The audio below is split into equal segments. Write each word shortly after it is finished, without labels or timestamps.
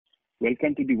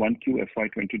Welcome to the 1Q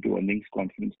FY22 earnings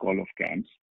conference call of CAMS.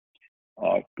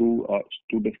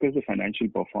 To discuss the financial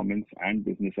performance and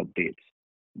business updates,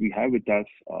 we have with us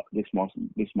this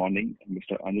morning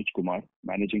Mr. Anuj Kumar,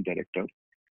 Managing Director,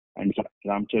 and Mr.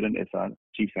 Ramcharan SR,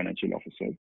 Chief Financial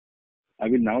Officer. I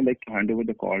will now like to hand over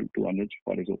the call to Anuj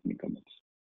for his opening comments.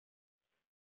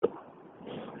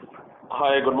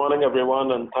 Hi, good morning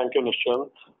everyone, and thank you, Nishant.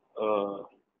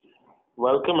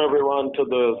 Welcome everyone to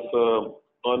this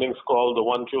earnings call, the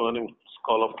 1Q earnings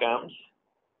call of CAMS.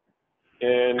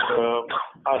 And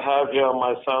I have here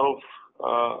myself,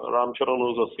 Ramcharan,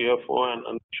 who's a CFO,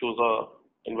 and who's a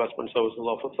investment services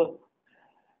officer.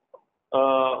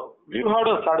 We've had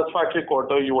a satisfactory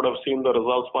quarter. You would have seen the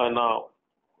results by now.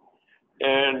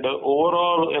 And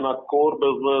overall, in our core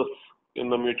business in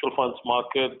the mutual funds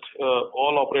market,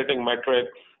 all operating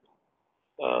metrics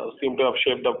seem to have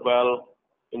shaped up well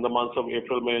in the months of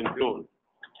April, May, and June.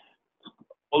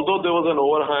 Although there was an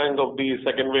overhang of the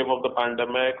second wave of the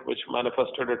pandemic, which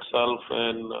manifested itself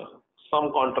in some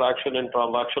contraction in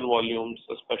transaction volumes,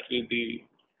 especially the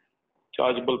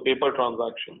chargeable paper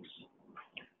transactions,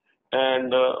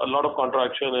 and a lot of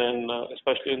contraction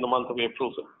especially in the month of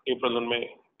April and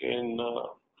May, in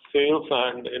sales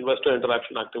and investor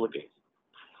interaction activity.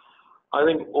 I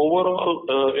think overall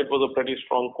it was a pretty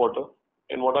strong quarter.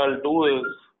 And what I'll do is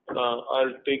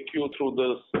I'll take you through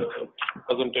this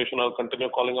presentation. I'll continue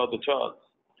calling out the charts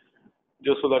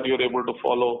just so that you're able to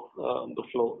follow the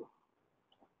flow.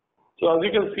 So as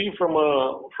you can see from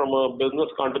a business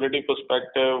continuity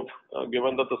perspective,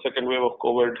 given that the second wave of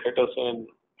COVID hit us in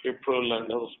April and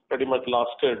has pretty much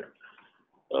lasted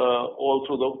all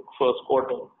through the first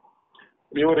quarter,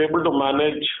 we were able to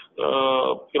manage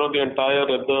the entire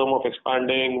rhythm of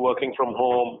expanding, working from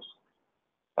home,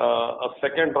 a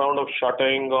second round of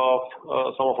shutting of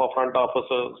some of our front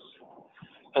offices.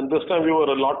 And this time we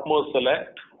were a lot more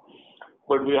select,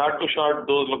 but we had to shut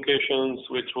those locations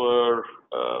which were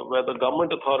where the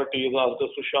government authorities asked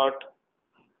us to shut,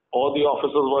 or the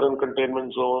offices were in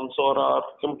containment zones, or our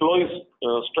employees'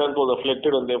 strength was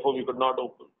afflicted and therefore we could not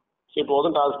open. So it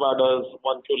wasn't as bad as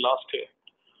 1Q last year,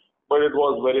 but it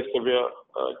was very severe,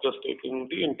 just taking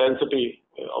the intensity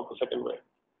of the second wave.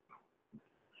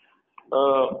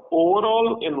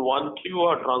 Overall, in 1Q,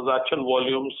 our transaction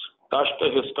volumes touched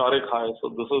a historic high.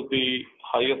 So this is the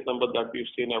highest number that we've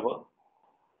seen ever,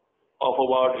 of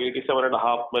about 87.5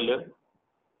 million,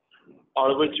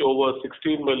 out of which over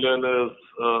 16 million is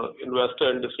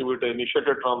investor and distributor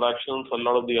initiated transactions. A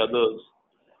lot of the others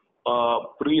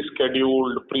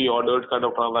pre-scheduled, pre-ordered kind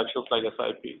of transactions like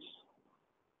SIPs.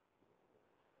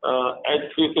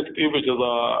 H360, which is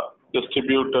a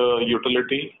distributor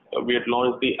utility, we had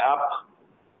launched the app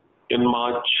in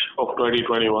March of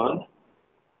 2021.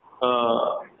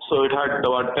 So it had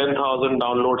about 10,000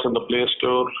 downloads in the Play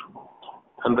Store,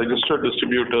 and registered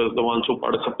distributors, the ones who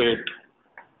participate,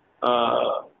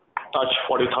 touch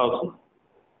 40,000.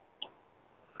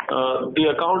 The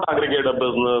account aggregator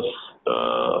business,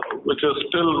 which is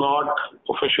still not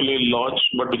officially launched,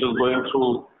 but which is going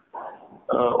through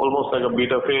almost like a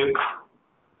beta phase,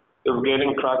 is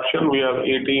gaining traction. We have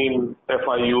 18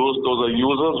 FIUs. Those are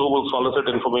users who will solicit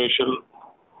information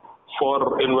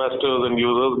for investors and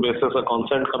users basis a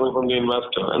consent coming from the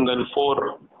investor, and then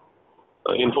 4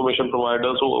 information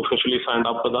providers who officially signed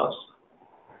up with us.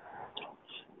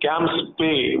 CAMS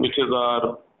Pay, which is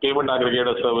our payment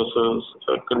aggregator services,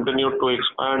 continued to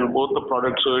expand both the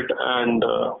product suite and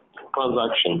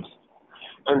transactions.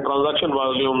 And transaction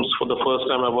volumes for the first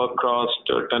time ever crossed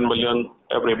 10 million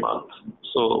every month.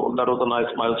 So that was a nice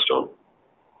milestone.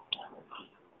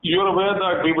 You're aware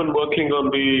that we've been working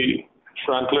on the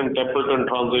Franklin Templeton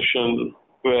transition,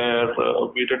 where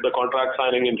we did the contract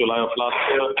signing in July of last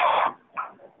year.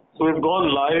 So we've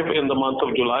gone live in the month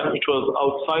of July, which was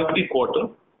outside the quarter,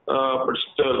 but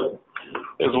still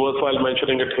is worthwhile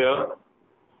mentioning it here.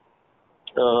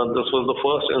 This was the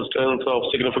first instance of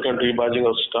significant rebadging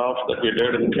of staff that we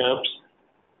did in CAMS,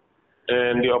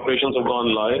 and the operations have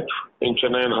gone live in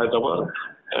Chennai and Hyderabad,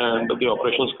 and the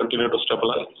operations continue to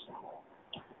stabilize.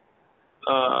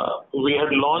 We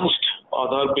had launched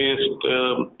Aadhaar-based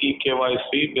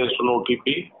eKYC based on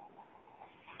OTP.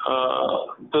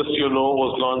 This,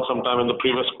 was launched sometime in the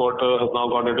previous quarter, has now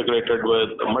got integrated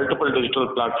with multiple digital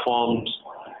platforms,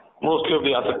 mostly of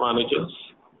the asset managers,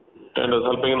 and is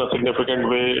helping in a significant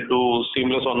way to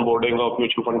seamless onboarding of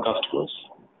mutual fund customers.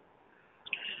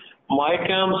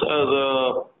 MyCAMS as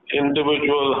a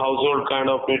individual household kind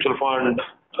of mutual fund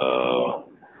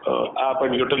app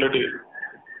and utility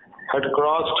had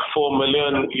crossed 4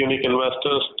 million unique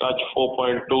investors, touched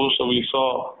 4.2. So we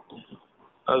saw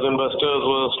as investors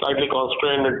were slightly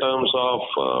constrained in terms of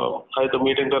either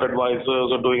meeting their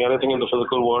advisors or doing anything in the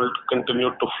physical world,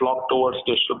 continued to flock towards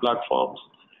digital platforms.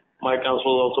 MyCamps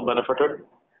was also benefited.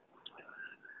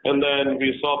 And then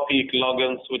we saw peak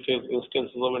logins, which is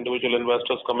instances of individual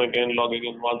investors coming in, logging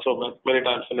in once or many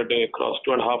times in a day across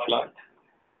 2.5 lakh.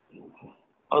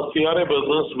 Our CRA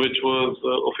business, which was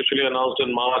officially announced in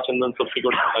March and then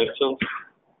subsequently licensed,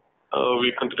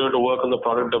 we continue to work on the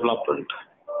product development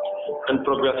and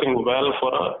progressing well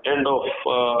for an end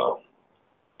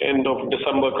of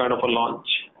December kind of a launch.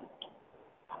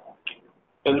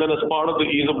 And then as part of the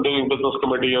Ease of Doing Business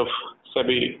Committee of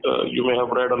SEBI, you may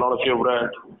have read, a lot of you have read,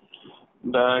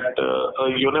 that a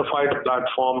unified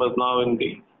platform is now in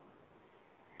the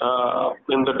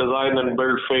design and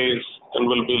build phase and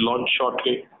will be launched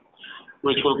shortly,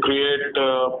 which will create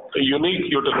a unique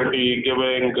utility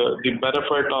giving the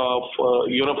benefit of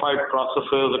unified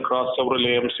processes across several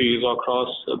AMCs or across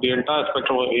the entire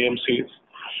spectrum of AMCs.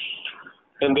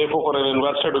 And therefore, for an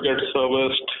investor to get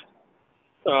serviced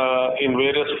in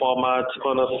various formats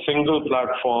on a single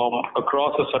platform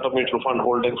across a set of mutual fund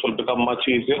holdings will become much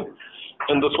easier.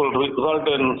 And this will result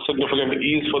in significant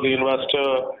ease for the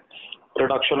investor,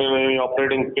 reduction in any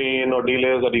operating pain or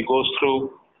delays that he goes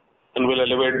through, and will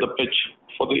elevate the pitch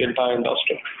for the entire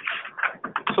industry.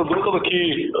 So those are the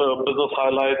key business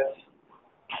highlights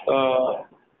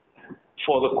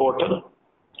for the quarter.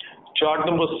 Chart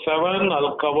number 7,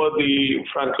 I'll cover the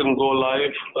Franklin Go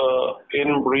Live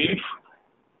in brief.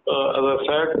 As I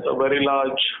said, a very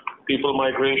large people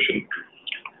migration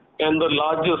and the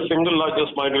single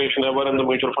largest migration ever in the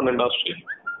mutual fund industry,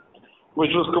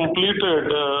 which was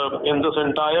completed in this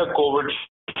entire COVID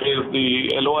phase.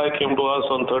 The LOI came to us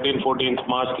on 13th-14th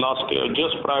March last year,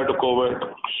 just prior to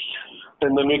COVID.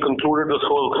 And then we concluded this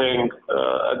whole thing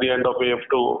at the end of wave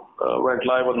 2, went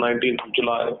live on 19th of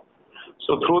July.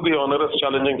 So through the onerous,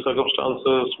 challenging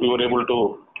circumstances, we were able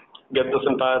to get this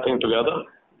entire thing together.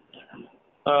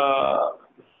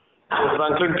 The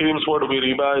Franklin teams were to be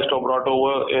rebadged or brought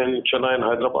over in Chennai and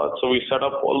Hyderabad. So we set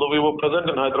up, although we were present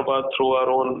in Hyderabad through our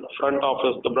own front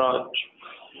office, the branch,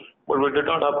 but we did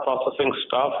not have processing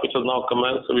staff, which has now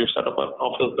commenced. So we've set up an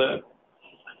office there.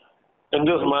 And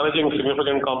just managing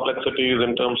significant complexities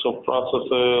in terms of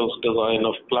processes, design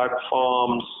of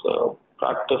platforms,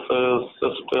 practices,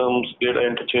 systems, data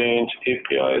interchange,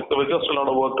 APIs. There was just a lot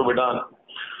of work to be done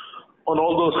on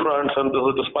all those fronts, and this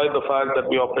is despite the fact that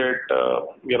we operate, the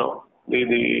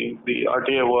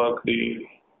RTA work, the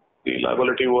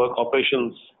liability work,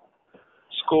 operations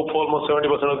scope for almost 70%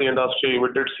 of the industry. We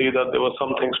did see that there were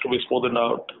some things to be smoothed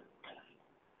out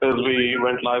as we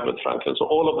went live with Franklin. So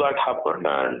all of that happened,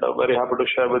 and very happy to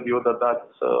share with you that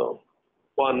that's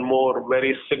one more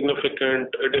very significant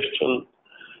addition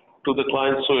to the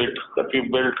client suite that we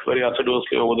built very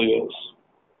assiduously over the years.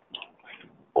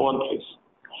 One, please.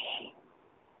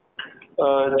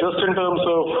 Just in terms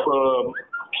of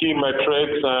key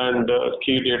metrics and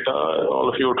key data, all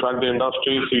of you track the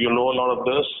industry, so you know a lot of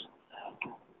this.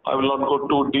 I will not go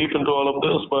too deep into all of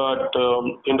this, but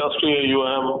industry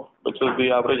AUM, which is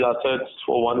the average assets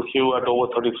for 1Q at over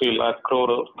 33 lakh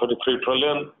crore, 33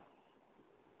 trillion.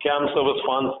 CAM service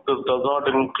funds, this does not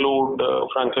include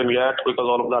Franklin yet because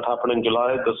all of that happened in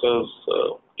July. This is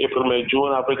April, May,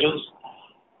 June averages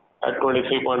at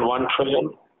 23.1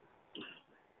 trillion.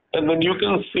 And then you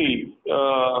can see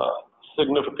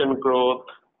significant growth,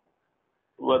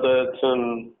 whether it's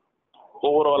in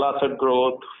overall asset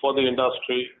growth for the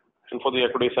industry and for the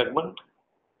equity segment,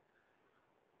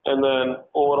 and then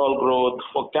overall growth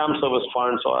for CAM service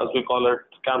funds, or as we call it,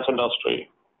 CAMS industry.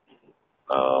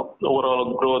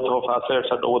 Overall growth of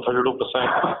assets at over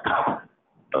 32%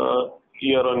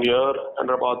 year on year, and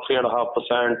about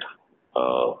 3.5%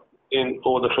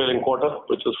 over the trailing quarter,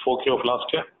 which is 4Q of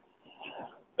last year.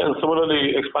 And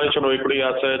similarly, expansion of equity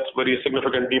assets, very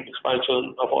significant deep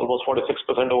expansion of almost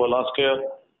 46% over last year,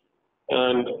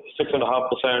 and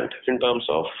 6.5% in terms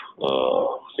of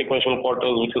sequential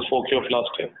quarters, which is 4Q of last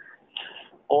year.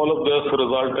 All of this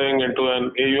resulting into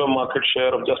an AUM market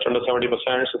share of just under 70%,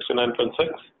 69.6,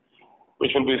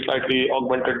 which will be slightly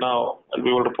augmented now, and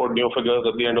we will report new figures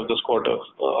at the end of this quarter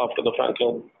after the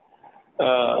Franklin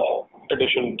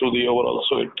addition to the overall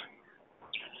suite.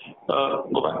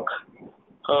 Go back.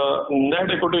 Net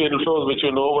equity inflows, which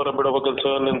you know were a bit of a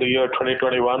concern in the year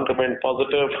 2021, remained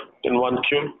positive in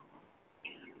 1Q.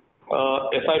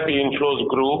 SIP inflows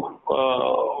grew,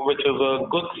 which is a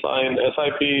good sign.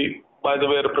 SIP, by the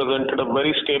way, represented a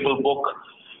very stable book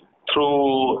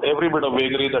through every bit of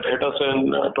vagary that hit us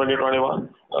in 2021,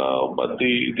 but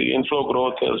the inflow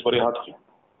growth is very heartening.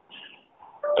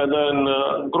 And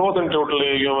then growth in total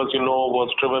AUM, as you know, was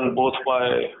driven both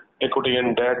by equity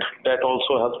and debt. Debt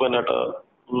also has been at a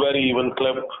very even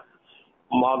clip,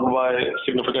 marked by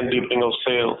significant deepening of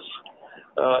sales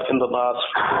in the last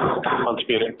month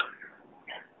period.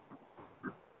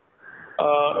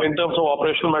 In terms of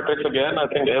operational metrics, again, I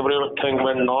think everything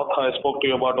went north. I spoke to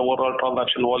you about overall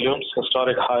transaction volumes,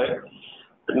 historic high.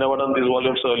 We've never done these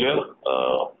volumes earlier,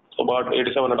 about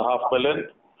 87.5 million.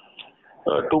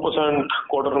 2%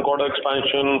 quarter-on-quarter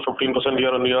expansion, 15%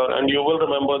 year-on-year. And you will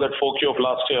remember that 4Q of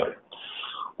last year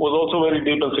was also very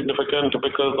deep and significant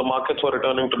because the markets were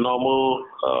returning to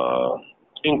normal,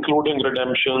 including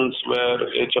redemptions where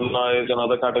HMIs and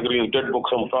other categories did book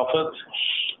some profits.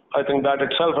 I think that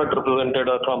itself had represented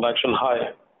a transaction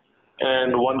high,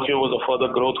 and 1Q was a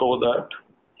further growth over that.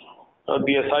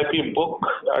 The SIP book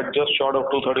at just short of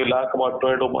 230 lakh, about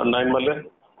 22.9 million.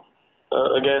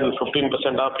 Again,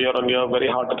 15% up year-on-year, very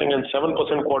heartening, and 7%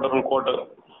 quarter-on-quarter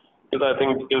is, I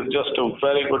think, is just a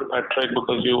very good metric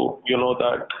because you know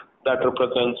that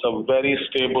represents a very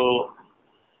stable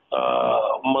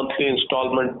monthly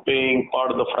installment paying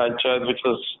part of the franchise, which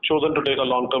has chosen to take a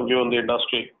long-term view on the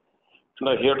industry and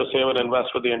are here to save and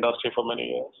invest with the industry for many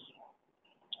years.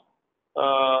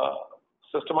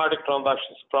 Systematic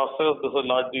transactions process, this is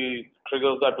largely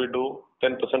triggers that we do,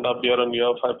 10% up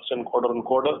year-on-year, 5%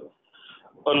 quarter-on-quarter.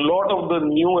 A lot of the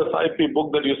new SIP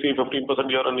book that you see 15%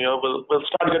 year-on-year will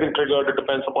start getting triggered. It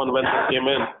depends upon when they came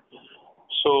in.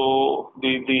 So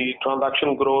the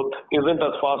transaction growth isn't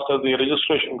as fast as the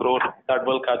registration growth. That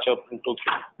will catch up in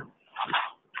 2Q.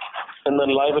 And then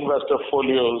live investor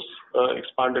folios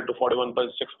expanded to 41.6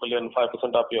 million,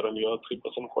 5% up year-on-year,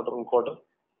 3% quarter-on-quarter.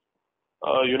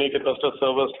 Unique investor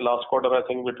service last quarter, I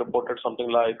think we reported something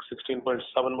like 16.7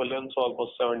 million, so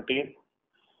almost 17.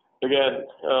 Again,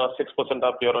 6%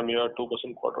 up year-on-year,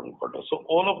 2% quarter-on-quarter. So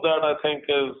all of that, I think,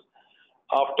 is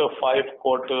after 5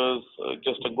 quarters,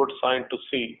 just a good sign to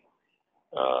see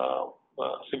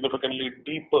significantly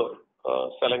deeper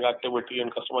selling activity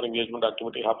and customer engagement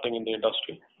activity happening in the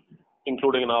industry,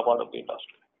 including in our part of the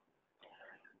industry.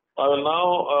 I will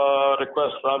now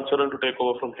request Ramcharan to take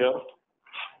over from here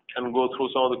and go through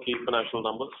some of the key financial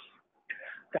numbers.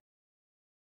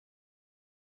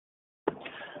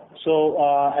 So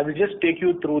I will just take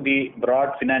you through the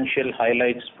broad financial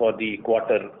highlights for the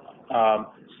quarter.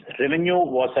 Revenue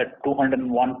was at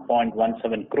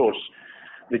 201.17 crores,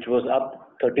 which was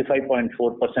up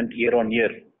 35.4% year-on-year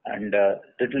and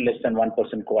little less than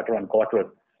 1%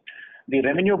 quarter-on-quarter. The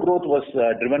revenue growth was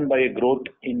driven by a growth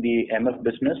in the MF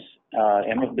business.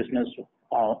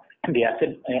 The asset,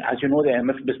 as you know, the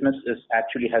MF business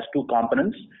actually has 2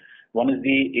 components. One is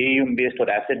the AUM-based or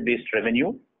asset-based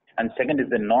revenue, and second is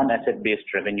the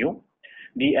non-asset-based revenue.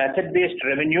 The asset-based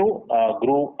revenue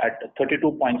grew at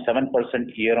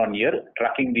 32.7% year-on-year,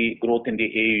 tracking the growth in the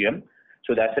AUM.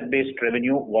 So the asset-based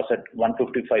revenue was at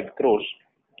 155 crores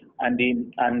and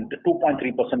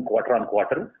 2.3%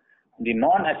 quarter-on-quarter. The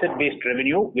non-asset-based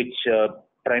revenue, which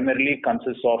primarily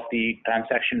consists of the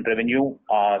transaction revenue,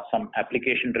 some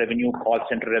application revenue, call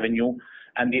center revenue,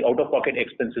 and the out-of-pocket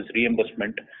expenses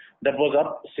reimbursement, that was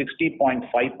up 60.5%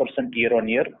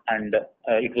 year-on-year, and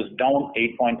it was down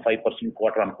 8.5%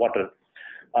 quarter-on-quarter.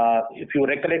 If you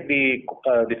recollect,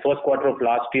 the first quarter of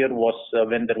last year was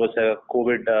when there was a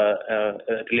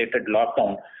COVID-related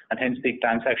lockdown, and hence the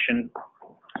transaction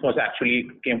was actually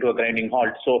came to a grinding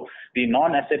halt. So the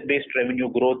non-asset-based revenue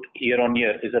growth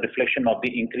year-on-year is a reflection of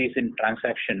the increase in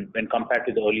transaction when compared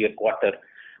to the earlier quarter.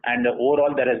 And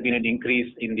overall, there has been an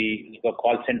increase in the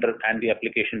call center and the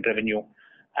application revenue.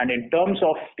 And in terms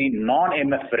of the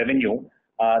non-MF revenue,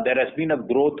 there has been a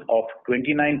growth of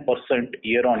 29%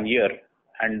 year-on-year,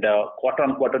 and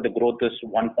quarter-on-quarter the growth is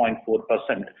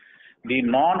 1.4%. The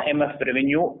non-MF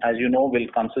revenue, as you know, will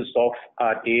consist of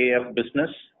our AAF business,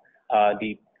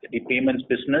 the payments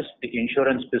business, the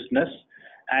insurance business,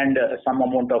 and some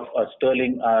amount of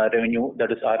sterling revenue,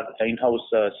 that is our in-house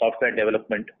software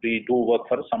development. We do work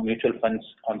for some mutual funds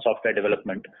on software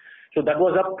development. So that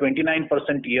was up 29%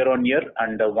 year-on-year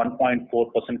and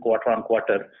 1.4%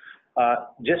 quarter-on-quarter.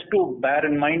 Just to bear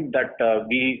in mind that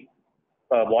we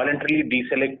voluntarily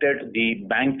deselected the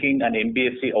banking and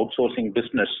NBFC outsourcing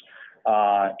business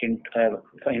in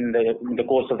the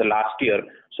course of the last year.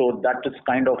 So that is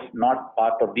kind of not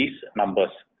part of these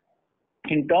numbers.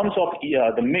 In terms of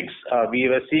the mix, we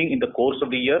were seeing in the course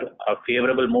of the year a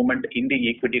favorable movement in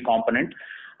the equity component.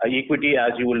 Equity,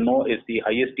 as you will know, is the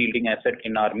highest yielding asset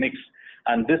in our mix.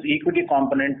 And this equity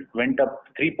component went up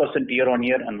 3%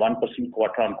 year-on-year and 1%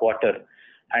 quarter-on-quarter.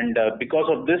 And because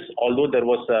of this, although there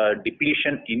was a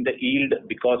depletion in the yield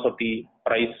because of the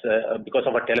price, because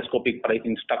of a telescopic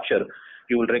pricing structure,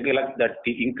 you will recollect that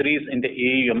the increase in the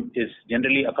AUM is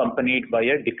generally accompanied by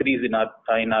a decrease in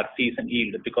our fees and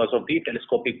yield because of the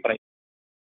telescopic price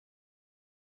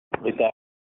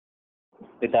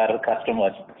with our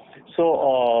customers.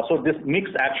 So this mix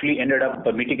actually ended up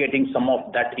mitigating some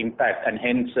of that impact, and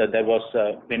hence there was,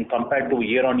 when compared to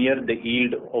year on year, the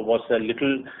yield was a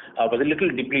little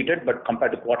depleted, but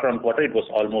compared to quarter on quarter, it was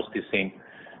almost the same.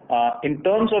 In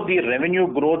terms of the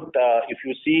revenue growth, if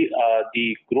you see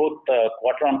the growth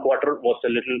quarter on quarter was a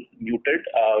little muted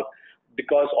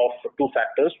because of two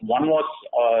factors. One was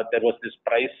there was this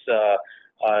price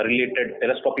related,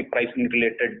 telescopic pricing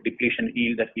related depletion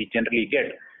yield that we generally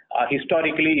get.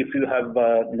 Historically, if you have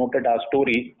noted our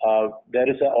story, there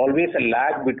is always a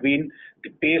lag between the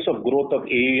pace of growth of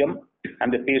AUM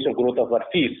and the pace of growth of our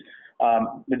fees.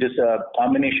 It is a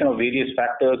combination of various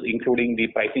factors, including the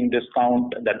pricing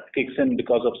discount that kicks in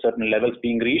because of certain levels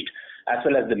being reached, as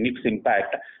well as the mix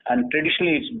impact. And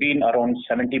traditionally, it's been around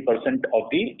 70% of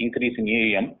the increase in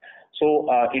AUM. So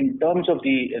in terms of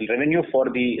the revenue for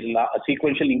the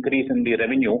sequential increase in the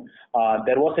revenue,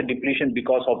 there was a depletion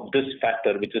because of this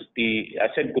factor, which is the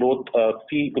asset growth.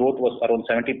 Fee growth was around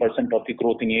 70% of the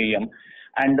growth in AUM.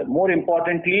 And more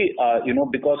importantly,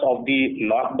 because of the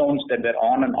lockdowns that were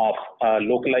on and off,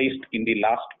 localized in the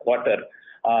last quarter,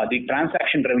 the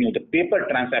transaction revenue, the paper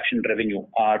transaction revenue,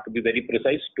 to be very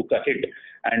precise, took a hit.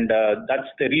 And that's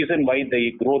the reason why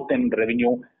the growth in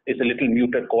revenue is a little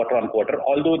muted quarter on quarter,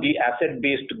 although the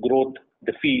asset-based growth,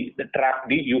 the fee, track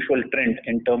the usual trend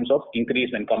in terms of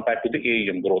increase when compared to the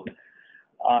AUM growth.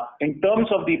 In terms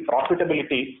of the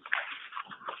profitability,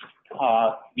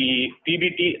 the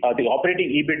PBT, the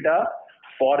operating EBITDA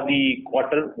for the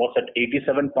quarter was at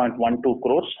 87.12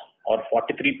 crores or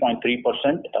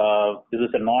 43.3%. This is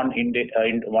a non-Ind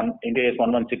AS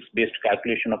 116 based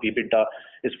calculation of EBITDA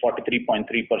is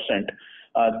 43.3%.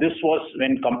 This was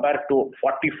when compared to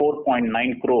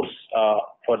 44.9 crores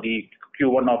for the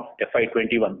Q1 of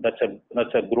FY21.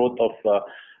 That's a growth of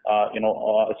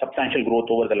a substantial growth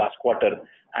over the last quarter.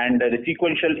 And the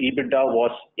sequential EBITDA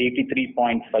was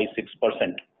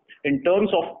 83.56%. In terms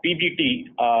of PBT,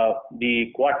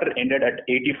 the quarter ended at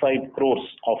 85 crores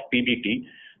of PBT,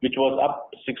 which was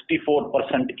up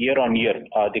 64% year on year.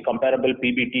 The comparable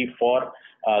PBT for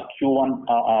Q1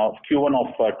 of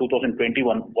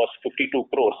 2021 was 52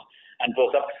 crores and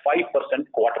was up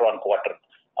 5% quarter on quarter.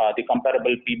 The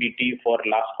comparable PBT for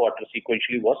last quarter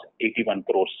sequentially was 81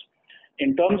 crores.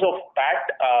 In terms of PAT,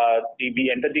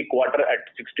 we entered the quarter at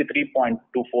 63.24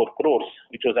 crores,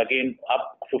 which was again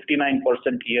up 59%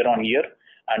 year on year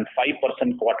and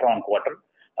 5% quarter on quarter.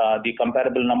 The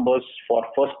comparable numbers for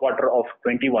first quarter of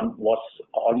 21 was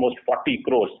almost 40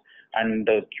 crores and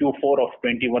Q4 of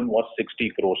 21 was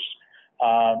 60 crores.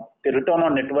 The return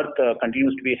on net worth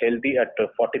continues to be healthy at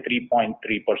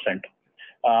 43.3%.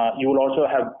 You will also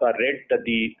have read that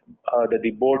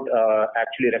the board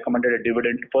actually recommended a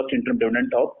dividend, first interim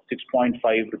dividend of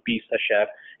 6.5 rupees a share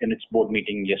in its board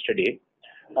meeting yesterday.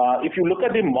 If you look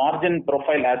at the margin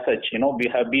profile as such, we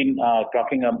have been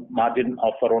talking a margin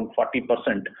of around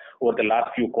 40% over the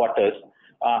last few quarters,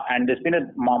 and there's been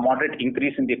a moderate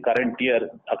increase in the current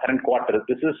quarter.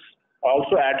 This is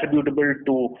also attributable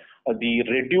to the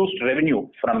reduced revenue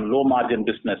from low margin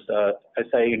business. As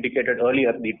I indicated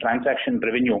earlier, the transaction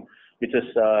revenue, which is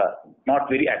not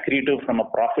very accretive from a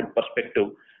profit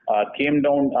perspective, came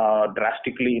down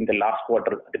drastically in the last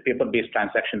quarter, the paper-based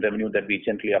transaction revenue that we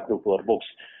gently accrue to our books.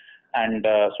 And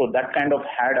so that kind of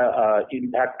had an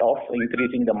impact of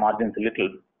increasing the margins a little.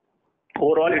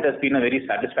 Overall, it has been a very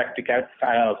satisfactory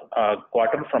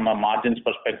quarter from a margins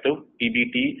perspective.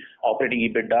 PBT, operating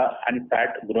EBITDA, and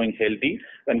PAT growing healthy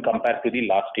when compared to the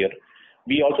last year.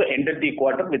 We also ended the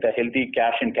quarter with a healthy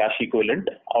cash and cash equivalent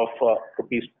of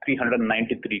rupees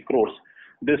 393 crores.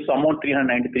 This amount,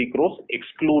 393 crores,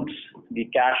 excludes the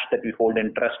cash that we hold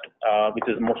in trust, which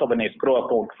is most of an escrow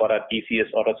account for our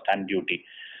TCS or a stamp duty.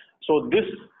 So this,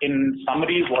 in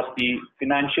summary, was the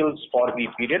financials for the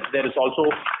period. There is also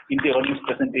in the earnings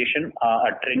presentation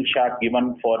a trend chart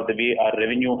given for the way our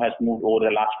revenue has moved over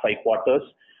the last 5 quarters,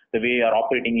 the way our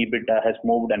operating EBITDA has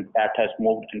moved and PAT has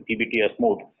moved and PBT has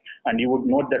moved. And you would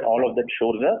note that all of that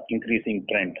shows an increasing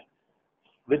trend.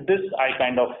 With this, I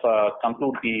kind of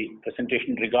conclude the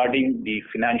presentation regarding the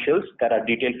financials. There are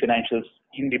detailed financials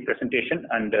in the presentation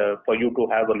and for you to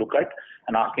have a look at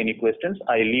and ask any questions.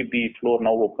 I leave the floor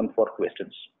now open for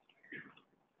questions.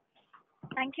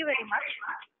 Thank you very much.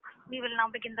 We will now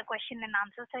begin the question and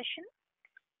answer session.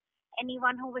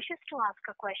 Anyone who wishes to ask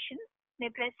a question may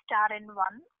press star and 1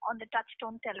 on the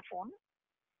touchtone telephone.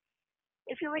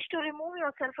 If you wish to remove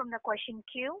yourself from the question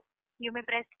queue, you may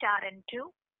press star and 2.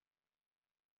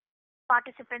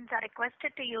 Participants are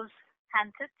requested to use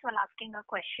handsets while asking a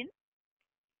question.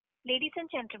 Ladies and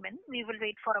gentlemen, we will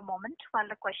wait for a moment while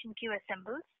the question queue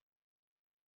assembles.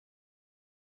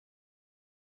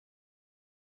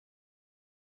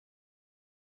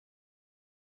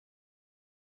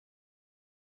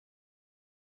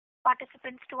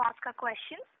 Participants, to ask a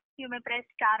question, you may press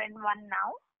star and 1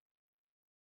 now.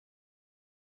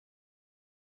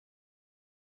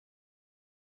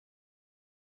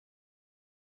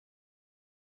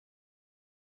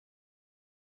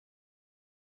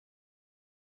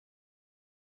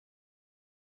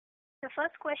 The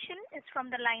first question is from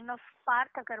the line of Parth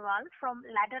Agarwal from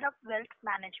Ladder Up Wealth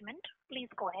Management. Please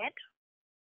go ahead.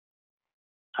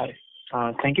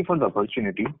 Hi. Thank you for the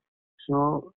opportunity.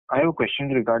 So I have a question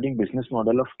regarding business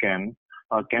model of CAMS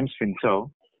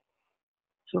FinServe.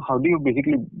 So how do you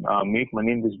basically make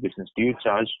money in this business? Do you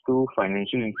charge to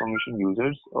financial information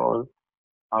users, or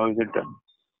how is it done?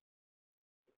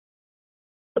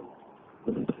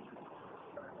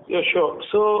 Yeah, sure.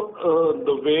 So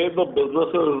the way the business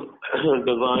is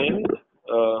designed,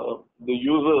 the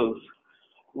users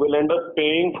will end up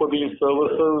paying for these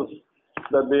services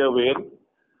that they avail.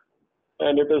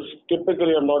 And it is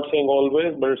typically, I'm not saying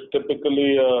always, but it's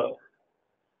typically a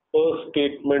per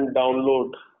statement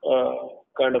download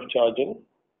kind of charging.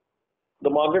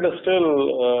 The market is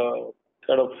still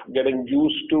kind of getting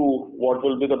used to what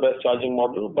will be the best charging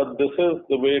model, but this is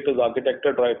the way it is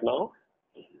architected right now.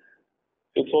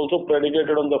 It's also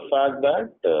predicated on the fact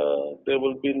that there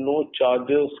will be no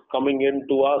charges coming in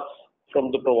to us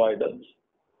from the providers,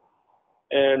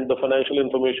 and the financial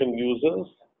information users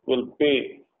will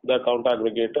pay the account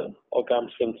aggregator or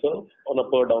CAMS FinServe on a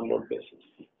per download basis.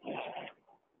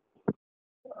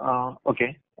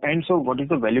 Okay. And so what is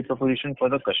the value proposition for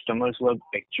the customers who are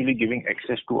actually giving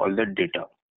access to all that data?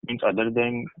 Means other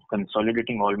than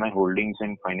consolidating all my holdings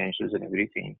and financials and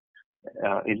everything,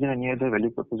 is there any other value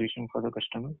proposition for the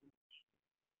customer?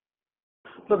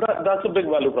 So that's a big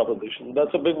value proposition.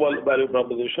 That's a big value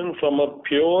proposition. From a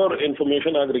pure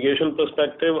information aggregation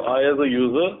perspective, I as a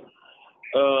user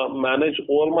manage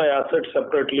all my assets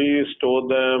separately, store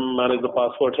them, manage the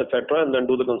passwords, etc., and then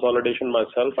do the consolidation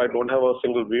myself. I don't have a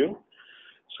single view.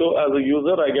 So as a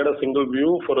user, I get a single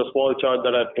view for a small charge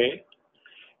that I pay.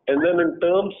 And then in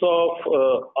terms of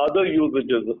other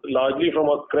usages, largely from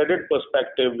a credit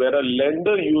perspective, where a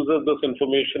lender uses this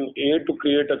information, to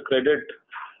create a credit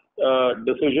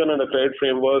decision and a credit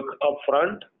framework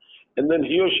upfront, and then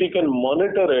he or she can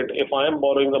monitor it if I am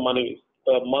borrowing the money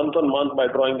month on month by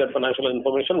drawing that financial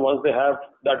information once they have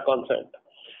that consent.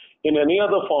 In any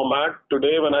other format,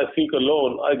 today when I seek a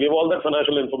loan, I give all that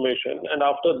financial information, and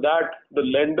after that, the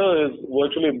lender is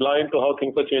virtually blind to how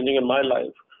things are changing in my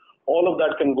life. All of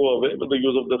that can go away with the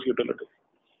use of this utility.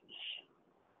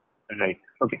 Right.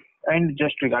 Okay. And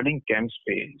just regarding CAMS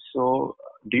Pay, so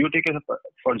do you take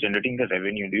for generating the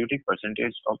revenue, do you take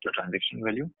percentage of the transaction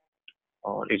value,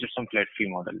 or is it some flat fee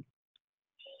model?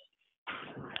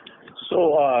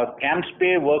 So CAMS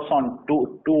Pay works on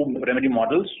two revenue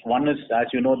models. One is, as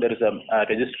you know, there is a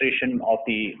registration of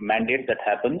the mandate that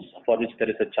happens, for which there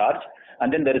is a charge,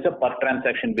 and then there is a per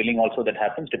transaction billing also that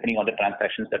happens depending on the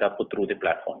transactions that are put through the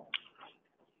platform.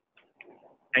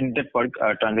 And the per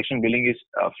transaction billing is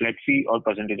a flat fee or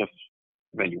percentage of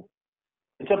value?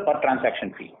 It's a per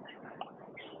transaction fee.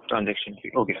 Transaction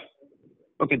fee. Okay.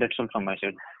 Okay, that's all from my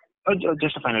side.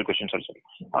 Just a final question, sir.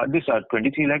 This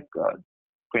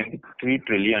 23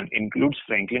 trillion includes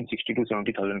Franklin 60 to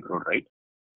 70,000 crore, right?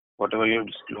 Whatever you have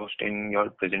disclosed in your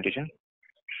presentation?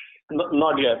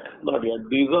 Not yet.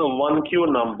 These are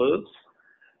 1Q numbers.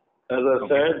 As I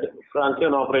said,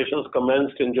 Franklin operations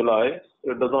commenced in July.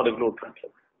 It does not include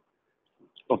Franklin.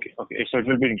 Okay. So it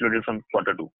will be included from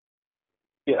quarter 2.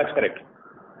 Yeah, that's correct.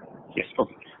 Yes.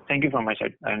 Okay. Thank you from my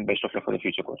side, and best of luck for the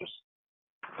future quarters.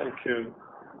 Thank you.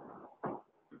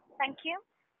 Thank you.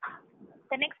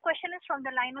 The next question is from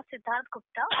the line of Siddharth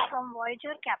Gupta from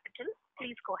Voyager Capital.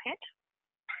 Please go ahead.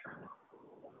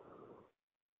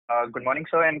 Good morning,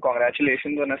 sir, and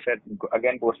congratulations on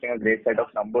posting a great set of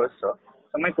numbers, sir.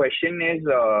 So my question is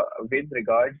with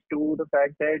regard to the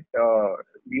fact that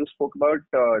you spoke about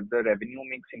the revenue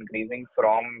mix increasing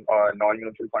from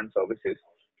non-mutual fund services.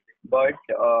 But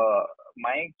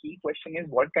my key question is,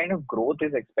 what kind of growth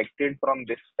is expected from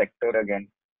this sector again?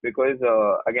 Because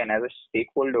again, as a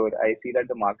stakeholder, I see that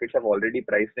the markets have already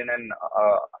priced in an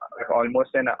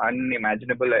almost an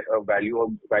unimaginable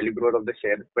value growth of the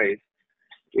share price.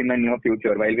 in the near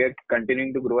future while we are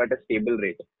continuing to grow at a stable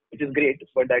rate, which is great,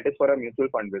 but that is for a mutual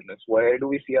fund business. Where do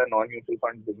we see our non-mutual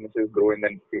fund businesses grow in the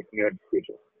near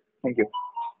future? Thank you.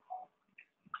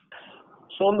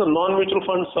 So on the non-mutual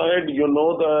fund side, you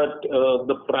know that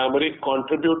the primary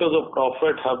contributors of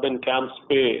profit have been CAMS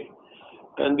Pay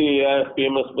and the AIF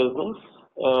PMS business.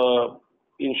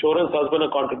 Insurance has been a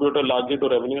contributor largely to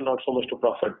revenue, not so much to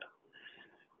profit.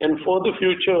 And for the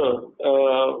future,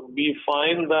 we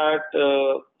find that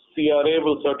CRA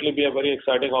will certainly be a very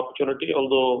exciting opportunity,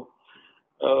 although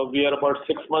we are about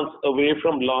 6 months away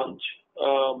from launch,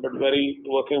 but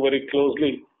working very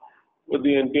closely with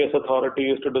the NPS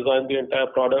authorities to design the entire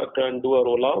product and do a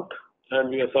rollout, and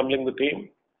we are assembling the team.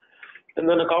 And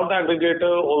then account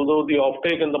aggregator, although the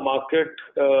offtake in the market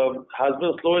has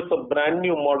been slow, it's a brand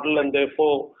new model and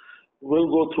therefore will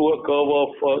go through a curve of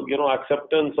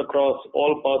acceptance across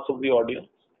all parts of the audience.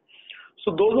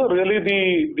 So those are really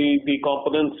the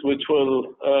components which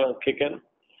will kick in.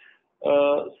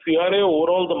 CRA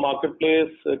overall, the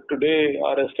marketplace today,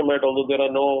 our estimate, although there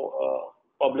are no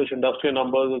published industry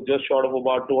numbers, is just short of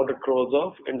about 200 crores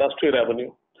of industry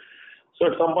revenue. So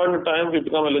at some point in time, we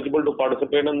become eligible to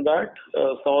participate in that.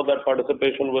 Some of that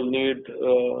participation will need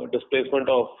displacement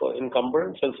of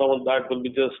incumbents, and some of that will be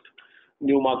just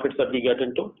new markets that we get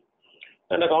into.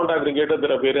 And account aggregator,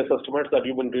 there are various estimates that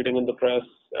you've been reading in the press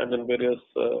and in various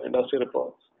industry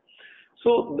reports.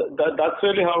 So that's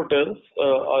really how it is.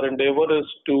 Our endeavor is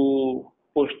to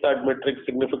push that metric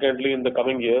significantly in the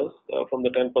coming years from the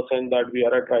 10% that we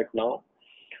are at right now.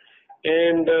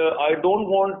 And I don't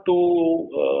want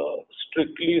to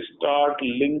strictly start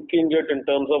linking it in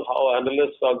terms of how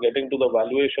analysts are getting to the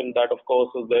valuation. That, of course,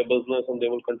 is their business and they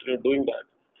will continue doing that.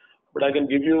 But I can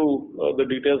give you the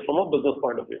details from a business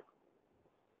point of view.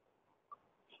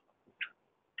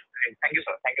 Great. Thank you,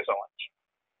 sir. Thank you so much.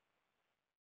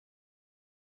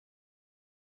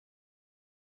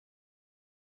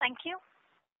 Thank you.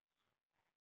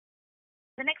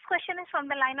 The next question is from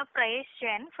the line of Prayesh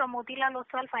Jain from Motilal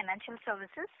Oswal Financial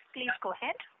Services. Please go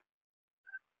ahead.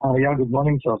 Yeah, good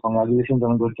morning, sir. Congratulations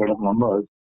on a good set of numbers.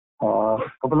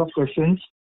 Couple of questions.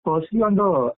 Firstly, on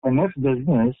the MF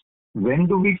business, when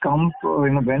do we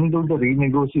when do the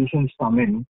renegotiations come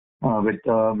in with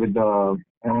the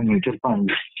mutual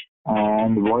funds?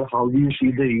 And how do you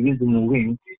see the yields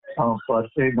moving per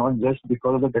se, not just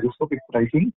because of the telescopic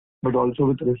pricing, but also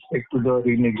with respect to the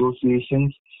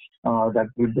renegotiations that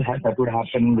would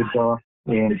happen with the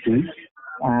AMCs?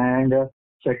 And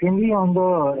secondly, on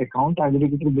the account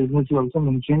aggregator business, you also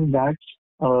mentioned that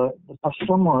the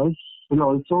customers will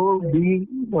also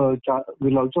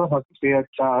have to pay a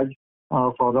charge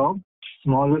for a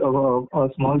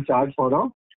small charge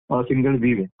for a single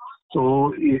view.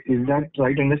 So is that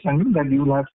right understanding that you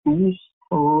will have two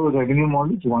revenue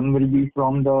models? One will be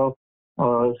from the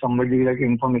somebody like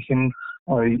information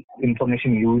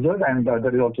user, and the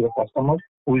other is also the customer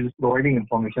who is providing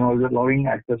information or is allowing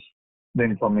access the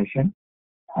information.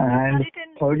 And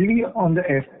thirdly, on the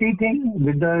FT thing,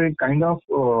 with the kind of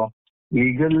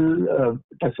legal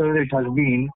tussle it has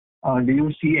been, do you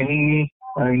see any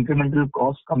incremental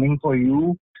costs coming for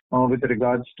you with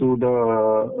regards to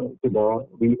the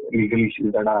legal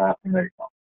issues that are happening right now?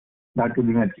 That would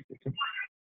be my question.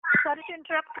 Sorry to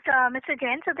interrupt, Mr.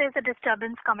 Jain. So there's a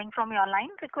disturbance coming from your line.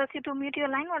 Request you to mute your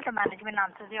line while the management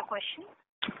answers your question.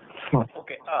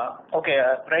 Okay.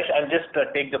 Prayesh, I'll just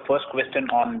take the first question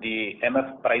on the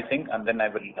MF pricing, and then I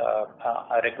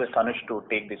request Anuj to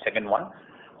take the second one.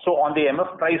 So on the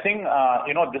MF pricing,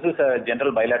 this is a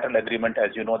general bilateral agreement,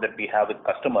 as you know, that we have with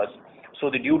customers. So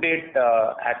the due date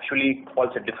actually falls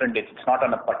at different dates. It's not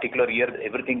on a particular year.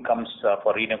 Everything comes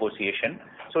for renegotiation.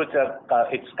 So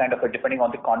it's kind of depending on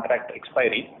the contract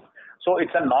expiry. So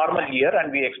it's a normal year,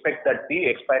 and we expect that the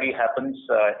expiry happens,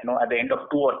 at the end of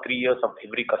 2 or 3 years of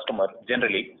every customer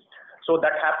generally. So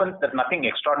that happens. There's nothing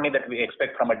extraordinary that we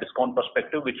expect from a discount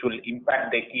perspective, which will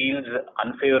impact the yields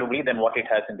unfavorably than what it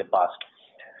has in the past.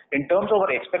 In terms of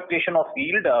our expectation of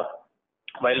yield,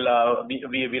 while we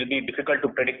will be difficult to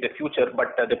predict the future,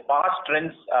 but the past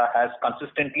trends has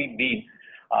consistently been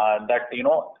that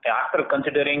after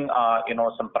considering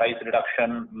some price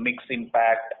reduction, mix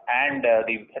impact, and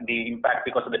the impact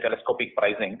because of the telescopic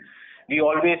pricing, we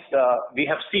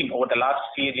have seen over the last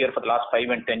year, for the last 5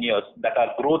 and 10 years, that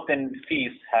our growth in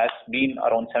fees has been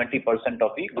around 70%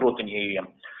 of the growth in AUM.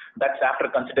 That's after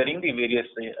considering the various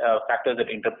factors that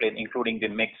interplay, including the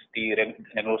mix, the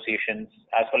negotiations,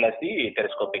 as well as the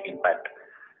telescopic impact.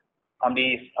 On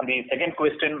the second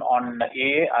question on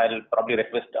AA, I'll probably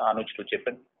request Anuj to chip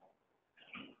in.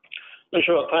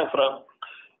 Sure, thanks, Ram.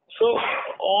 So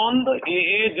on the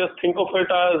AA, just think of it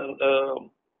as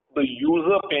the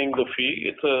user paying the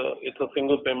fee. It's a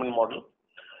single payment model.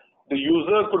 The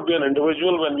user could be an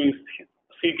individual when we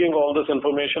seeking all this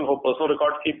information for personal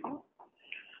record keeping.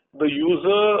 The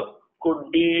user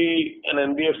could be an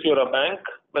NBFC or a bank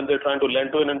when they're trying to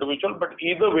lend to an individual, but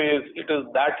either ways, it is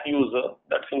that user,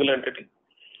 that single entity,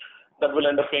 that will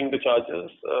end up paying the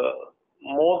charges.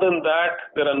 More than that,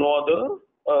 there are no other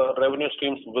revenue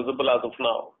streams visible as of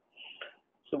now.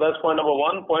 So that's point number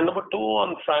one. Point number two,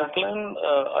 on Franklin,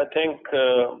 I think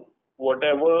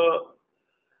whatever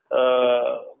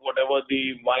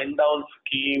the wind down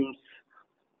schemes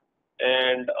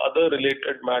and other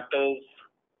related matters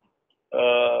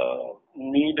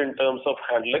need in terms of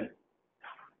handling,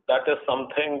 that is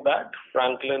something that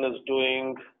Franklin is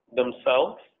doing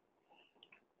themselves,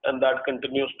 and that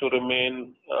continues to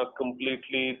remain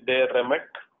completely their remit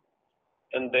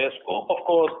and their scope. Of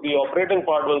course, the operating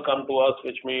part will come to us,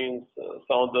 which means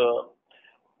some of the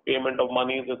payment of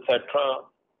monies, etc.,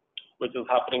 which is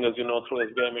happening, as you know, through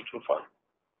SBI Mutual Fund.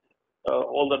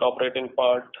 All that operating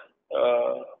part,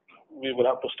 we will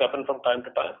have to step in from time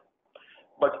to time.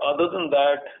 But other than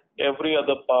that, every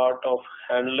other part of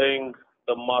handling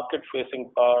the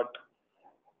market-facing part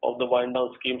of the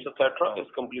wind-down schemes, etc.,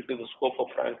 is completely the scope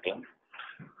of Franklin.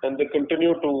 And they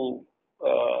continue to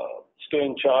stay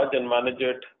in charge and manage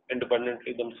it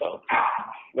independently themselves.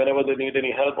 Whenever they need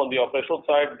any help on the operational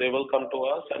side, they will come to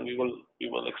us and we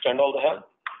will extend all the help.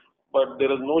 But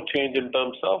there is no change in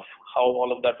terms of how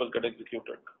all of that will get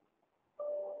executed.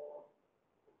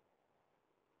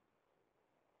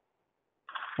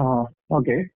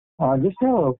 Okay. Just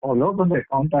a follow-up on the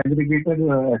account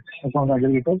aggregator.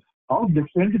 How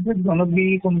different is it going to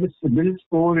be from the CIBIL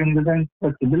score, in the sense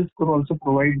that CIBIL score also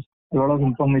provides a lot of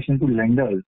information to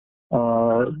lenders?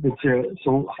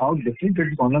 So how different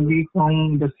it's going to be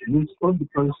from the CIBIL score?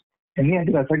 Because any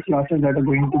other asset classes that are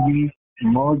going to be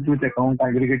merged with account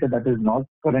aggregator that is not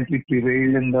currently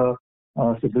prevailed in the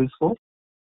CIBIL score?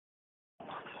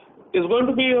 It's going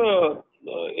to be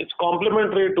it's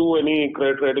complementary to any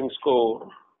credit rating score.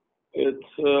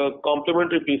 It's a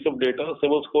complementary piece of data.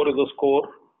 CIBIL score is a score,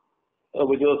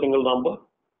 which is a single number.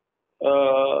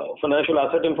 Financial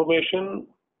asset information,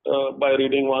 by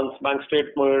reading one's bank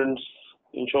statements,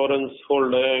 insurance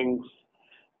holdings,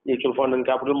 mutual fund and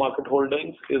capital market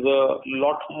holdings, is a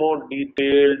lot more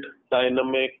detailed,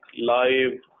 dynamic,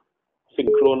 live,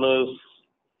 synchronous,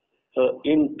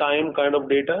 in time kind of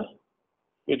data,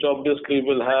 which obviously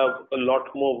will have a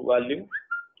lot more value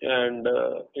and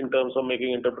in terms of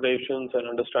making interpretations and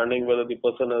understanding whether the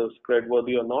person is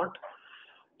creditworthy or not.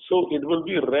 So it will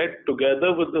be read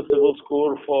together with the CIBIL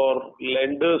score for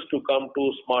lenders to come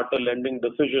to smarter lending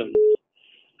decisions.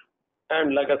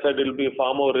 And like I said, it will be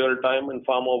far more real time and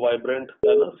far more vibrant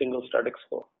than a single static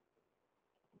score.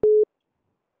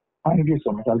 Thank you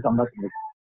so much. I'll come back to it.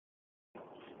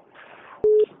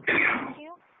 Thank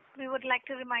you. We would like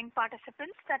to remind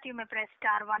participants that you may press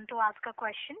star 1 to ask a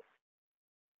question.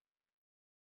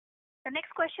 The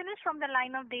next question is from the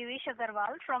line of Devesh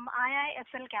Agarwal from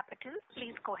IIFL Capital.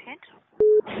 Please go ahead.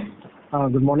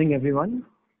 Good morning, everyone.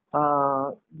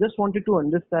 Just wanted to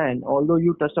understand, although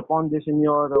you touched upon this in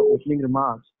your opening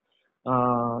remarks,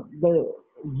 the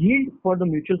yield for the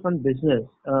mutual fund business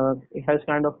it has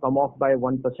kind of come off by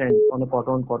 1% on a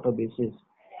quarter-on-quarter basis.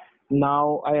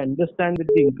 Now, I understand that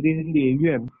the increase in the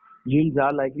AUM, yields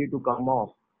are likely to come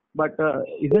off. But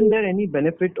isn't there any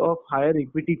benefit of higher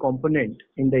equity component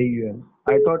in the AUM?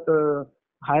 I thought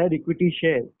higher equity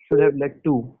share should have led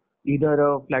to either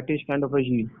a flattish kind of a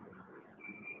yield.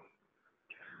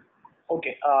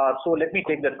 Okay, so let me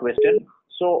take that question.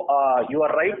 So you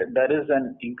are right, there is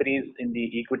an increase in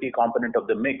the equity component of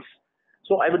the mix.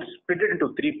 So I would split it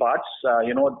into three parts.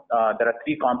 There are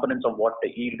three components of what the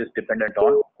yield is dependent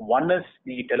on. One is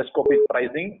the telescopic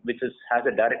pricing, which has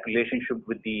a direct relationship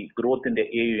with the growth in the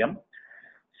AUM.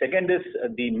 Second is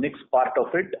the mix part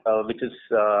of it, which is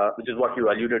what you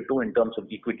alluded to in terms of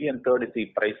equity. And third is the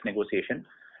price negotiation.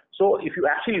 So if you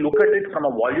actually look at it from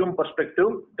a volume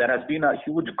perspective, there has been a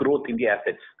huge growth in the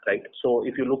assets, right? So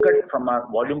if you look at it from a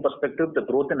volume perspective, the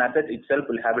growth in assets itself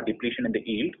will have a depletion in the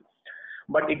yield.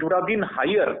 But it would have been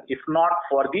higher if not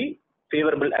for the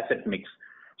favorable asset mix.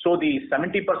 So the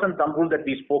 70% thumb rule that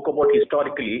we spoke about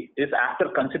historically is after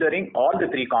considering all the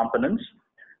three components.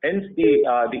 Hence,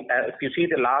 if you see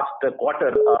the last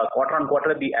quarter on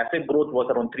quarter, the asset growth was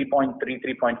around 3.3,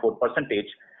 3.4%,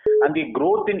 and the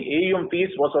growth in AUM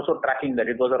fees was also tracking that.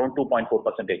 It was around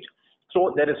 2.4%.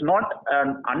 So there is not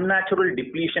an unnatural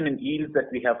depletion in yields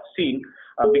that we have seen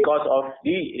because of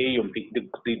the AUM.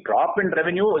 The drop in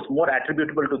revenue is more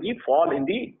attributable to the fall in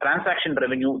the transaction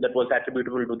revenue that was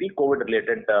attributable to the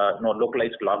COVID-related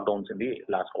localized lockdowns in the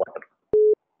last quarter.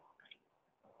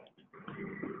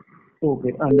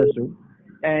 Okay, understood.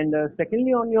 And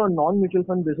secondly, on your non-mutual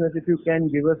fund business, if you can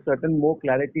give us certain more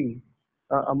clarity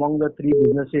among the three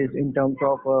businesses in terms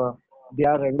of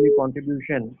their revenue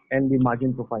contribution and the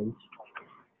margin profiles.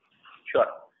 Sure.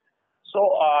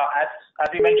 So as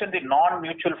we mentioned, the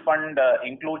non-mutual fund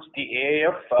includes the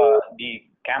AIF, the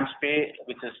CAMSPay,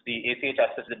 which is the ACH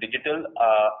Access the digital,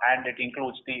 and it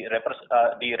includes the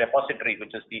repository,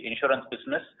 which is the insurance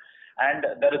business, and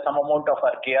there is some amount of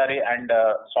our KRA and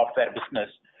software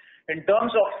business. In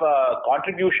terms of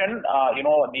contribution, there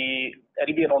will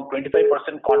be around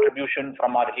 25% contribution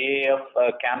from our AIF,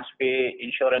 CAMSPay,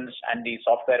 insurance, and the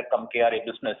software cum KRA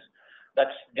business.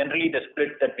 That's generally the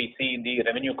split that we see in the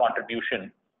revenue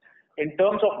contribution. In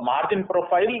terms of margin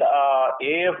profile,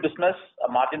 AIF business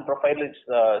margin profile is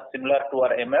similar to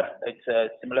our MF. It's a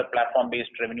similar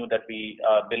platform-based revenue that we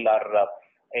bill our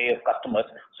AIF customers.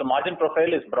 So margin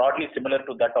profile is broadly similar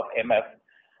to that of MF.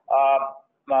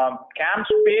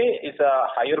 CAMSPay is a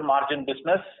higher margin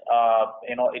business.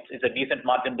 It's a decent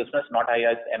margin business, not high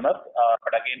as MF,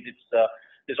 but again,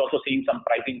 it's also seeing some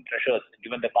pricing pressures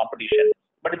given the competition.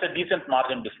 But it's a decent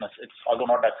margin business. It's although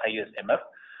not as high as MF.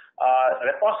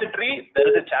 Repository, there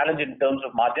is a challenge in terms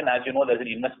of margin. As you know, there's an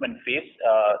investment phase.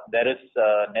 There is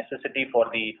necessity for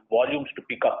the volumes to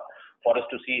pick up for us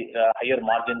to see higher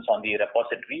margins on the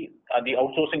repository. The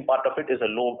outsourcing part of it is a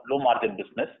low margin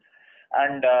business.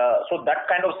 And so that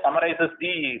kind of summarizes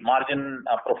the margin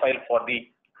profile for the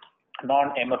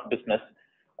non-MF business.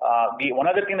 The one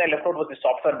other thing I left out was the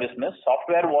software business.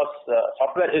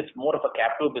 Software is more of a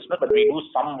capital business, but we do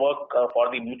some work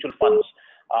for the mutual funds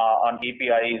on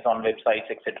APIs, on websites,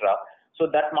 etc.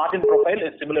 So that margin profile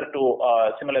is similar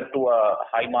to a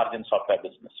high margin software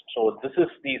business. So this is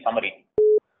the summary.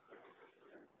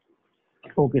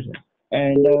 Okay, sir.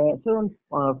 And so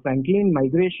on Franklin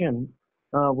migration,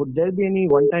 would there be any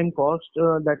one-time cost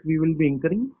that we will be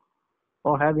incurring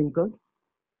or have incurred?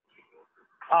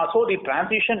 So the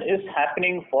transition is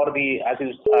happening as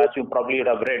you probably would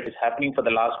have read, is happening for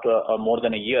the last more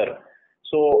than a year.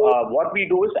 So what we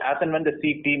do is, as and when the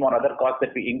C team or other costs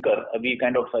that we incur, we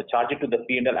kind of charge it to the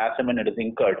P&L as and when it is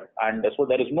incurred. And so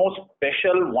there is no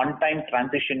special one-time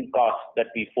transition cost that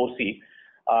we foresee,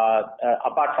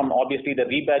 apart from obviously the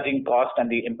rebadging cost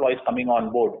and the employees coming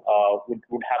on board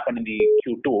would happen in the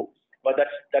Q2. But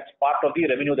that's part of the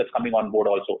revenue that's coming on board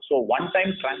also. So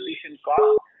one-time transition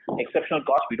cost, exceptional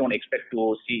cost, we don't expect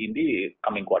to see in the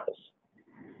coming quarters.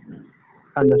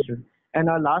 Understood. And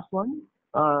our last one,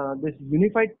 this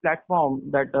unified platform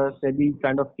that SEBI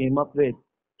kind of came up with,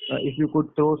 if you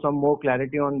could throw some more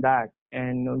clarity on that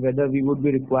and whether we would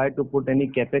be required to put any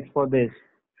capex for this,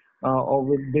 or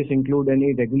would this include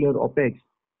any regular OPEX?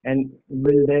 And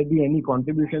will there be any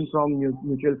contribution from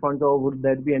mutual funds, or would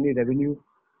there be any revenue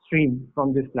stream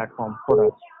from this platform for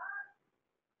us?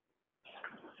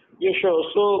 Yeah, sure.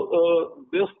 So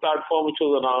this platform which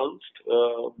was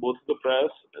announced, both the press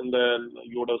and then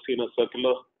you would have seen a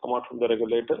circular come out from the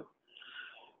regulator,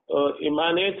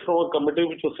 emanates from a committee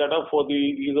which was set up for the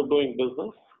ease of doing business.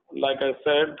 Like I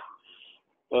said,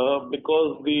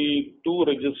 because the two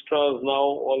registrars now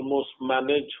almost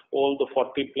manage all the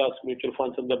 40 plus mutual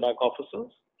funds in the back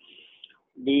offices,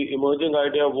 the emerging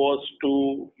idea was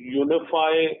to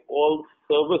unify all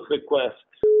service requests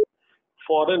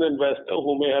for an investor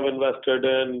who may have invested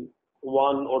in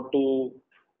one or two,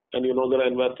 and there are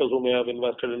investors who may have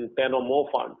invested in 10 or more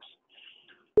funds,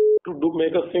 to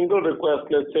make a single request,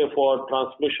 let's say for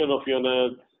transmission of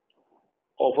units,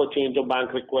 or for change of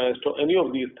bank request, or any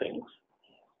of these things,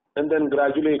 and then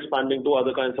gradually expanding to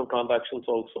other kinds of transactions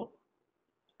also.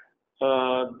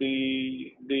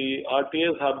 The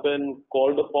RTAs have been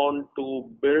called upon to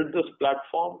build this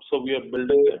platform, so we are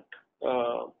building it.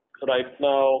 Right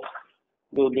now,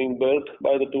 this is being built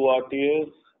by the two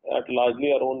RTAs at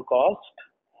largely our own cost,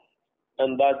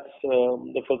 and that's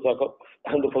the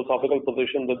philosophical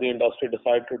position that the industry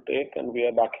decided to take, and we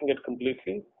are backing it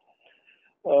completely.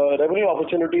 Revenue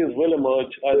opportunities will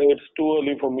emerge. I think it's too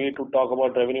early for me to talk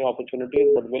about revenue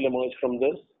opportunities, but will emerge from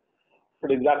this.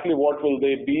 But exactly what will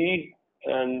they be,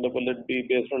 and will it be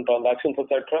based on transactions,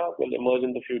 etc., will emerge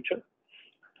in the future.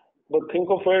 But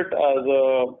think of it as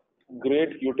a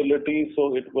great utility,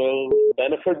 so it will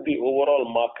benefit the overall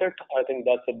market. I think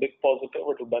that's a big positive.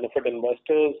 It will benefit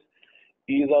investors,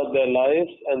 ease out their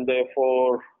lives, and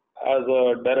therefore, as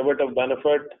a derivative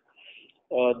benefit,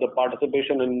 the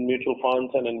participation in mutual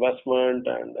funds and investment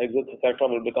and exits, etc.,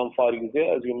 will become far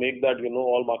easier. As you make that,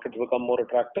 all markets become more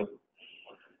attractive.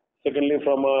 Secondly,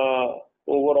 from a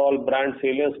overall brand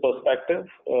salience perspective,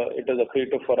 it is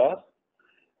accretive for us.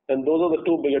 And those are the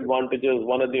two big advantages,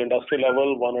 one at the industry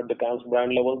level, one at the CAMS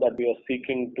brand level, that we are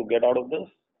seeking to get out of this.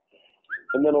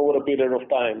 And then over a period of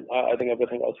time, I think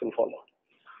everything else will follow.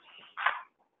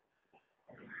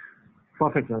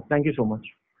 Perfect, sir. Thank you so much.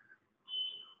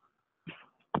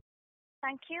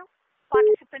 Thank you.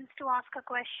 Participants, to ask a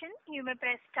question, you may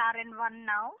press star and 1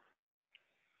 now.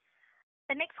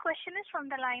 The next question is from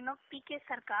the line of PK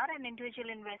Sarkar, an individual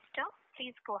investor.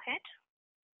 Please go ahead.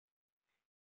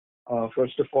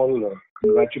 First of all,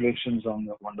 congratulations on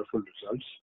the wonderful results.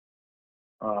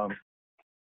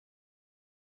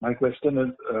 My question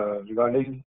is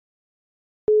regarding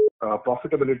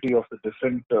profitability of the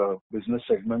different business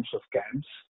segments of CAMS,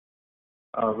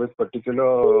 with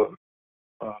particular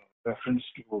reference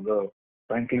to the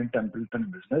Franklin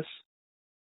Templeton business.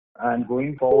 And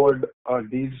going forward, are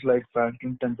these like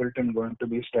Franklin Templeton going to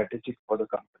be strategic for the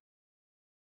company?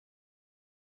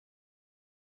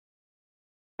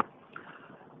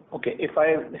 Okay, if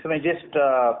I just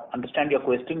understand your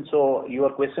question, so your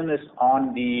question is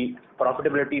on the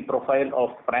profitability profile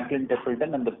of Franklin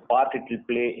Templeton and the part it will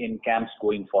play in CAMS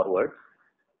going forward.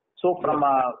 So from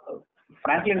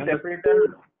Franklin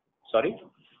Templeton, sorry?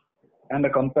 And a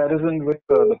comparison with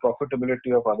the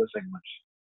profitability of other segments.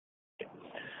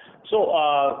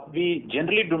 So we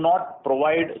generally do not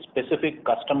provide specific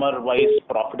customer-wise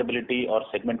profitability or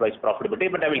segment-wise profitability,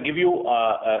 but I will give you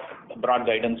a broad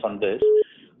guidance on this.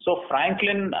 So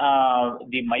Franklin,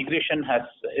 the migration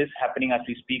is happening as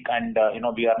we speak, and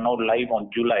we are now live on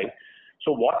July.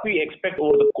 So what we expect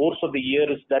over the course of the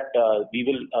year is that we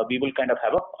will kind of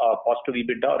have a positive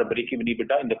EBITDA or a break-even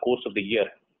EBITDA in the course of the year.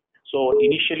 So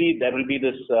initially there will be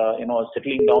this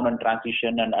settling down and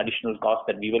transition and additional cost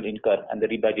that we will incur and the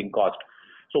rebadging cost.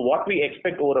 So what we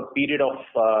expect over a period of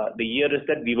the year is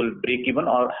that we will break even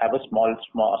or have a small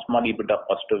EBITDA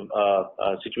positive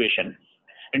situation.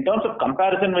 In terms of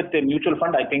comparison with the mutual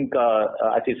fund, I think,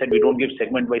 as I said, we don't give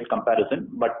segment-wise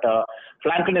comparison, but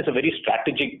Franklin is a very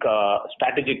strategic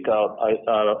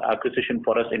acquisition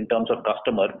for us in terms of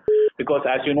customer, because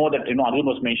as you know that, Arjun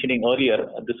was mentioning earlier,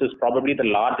 this is probably the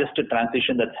largest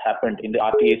transition that's happened in the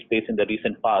RTA space in the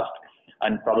recent past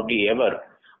and probably ever.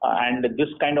 And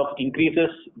this kind of increases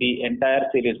the entire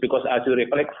salience, because as you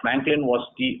recollect, Franklin was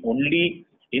the only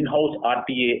in-house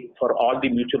RTA for all the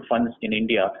mutual funds in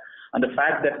India. And the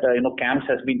fact that CAMS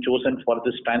has been chosen for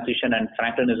this transition and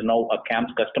Franklin is now a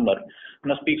CAMS customer,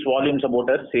 speaks volumes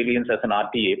about our salience as an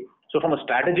RTA. So from a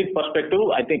strategic perspective,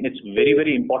 I think it's very,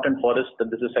 very important for us that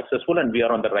this is successful and we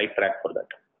are on the right track for that.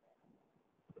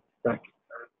 Thank you.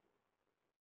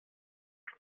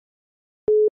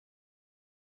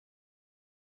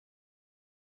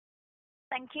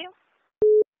 Thank you.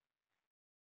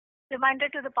 Reminder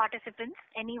to the participants,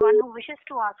 anyone who wishes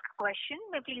to ask a question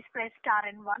may please press star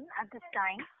and 1 at this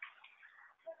time.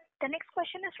 The next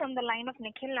question is from the line of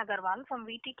Nikhil Agarwal from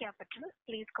VT Capital.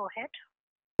 Please go ahead.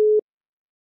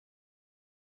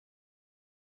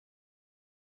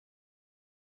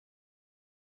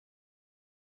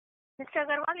 Mr.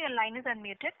 Agarwal, your line is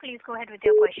unmuted. Please go ahead with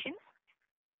your question.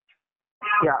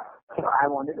 Yeah, so I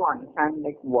wanted to understand,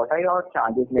 what are your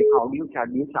charges? How do you charge?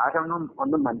 Do you charge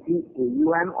on the monthly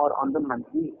AUM or on the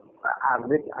monthly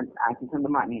average assets under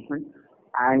management?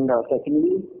 And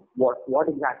secondly, what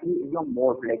exactly is your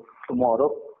mode? Tomorrow,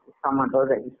 some other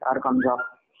registrar comes up.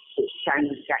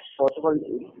 First of all,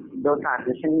 the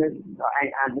transition is, I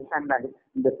understand that it's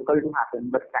difficult to happen,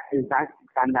 but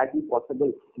can that be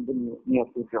possible in the near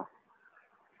future?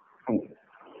 Thank you.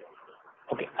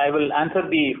 Okay, I will answer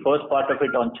the first part of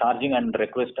it on charging and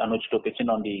request Anuj to pitch in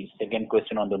on the second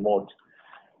question on the modes.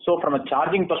 So from a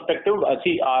charging perspective,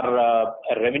 see our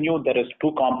revenue, there is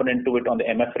two components to it on the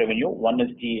MF revenue. One is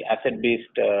the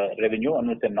asset-based revenue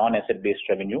and it's a non-asset-based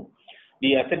revenue.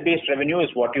 The asset-based revenue is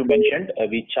what you mentioned.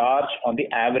 We charge on the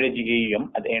average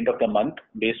AUM at the end of the month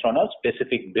based on a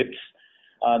specific BIPS.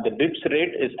 The BIPS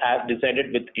rate is as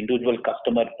decided with individual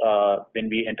customer when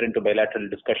we enter into bilateral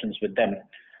discussions with them.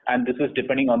 And this is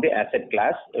depending on the asset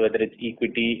class, whether it's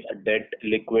equity, debt,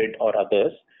 liquid, or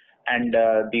others. And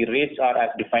the rates are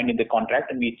as defined in the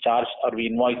contract, and we charge or we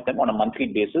invoice them on a monthly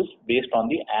basis based on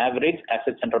the average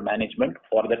assets under management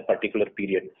for that particular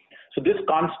period. So this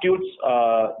constitutes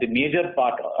the major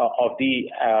part of the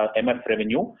MF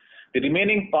revenue. The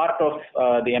remaining part of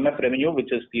the MF revenue,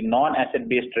 which is the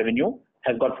non-asset-based revenue,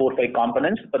 has got 4 or 5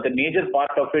 components, but the major part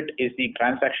of it is the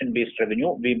transaction-based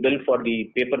revenue. We bill for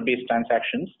the paper-based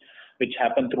transactions, which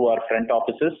happen through our front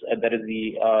offices. There is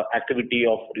the activity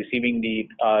of receiving the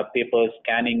papers,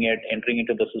 scanning it, entering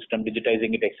into the system,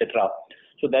 digitizing it, etc.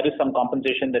 So there is some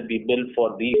compensation that we bill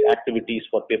for these activities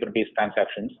for paper-based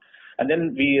transactions. And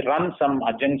then we run some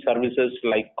adjunct services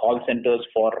like call centers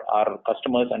for our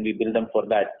customers, and we bill them for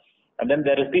that. And then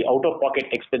there is the out-of-pocket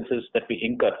expenses that we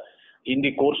incur in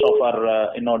the course of our,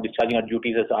 discharging our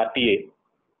duties as RTA.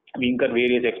 We incur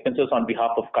various expenses on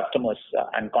behalf of customers,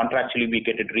 and contractually we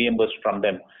get it reimbursed from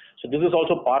them. So this is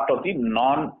also part of the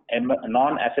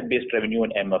non-asset-based revenue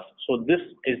in MF. So this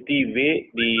is the way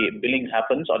the billing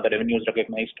happens or the revenue is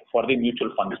recognized for the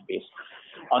mutual fund space.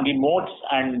 On the modes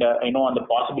and on the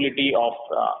possibility of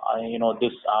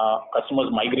this customers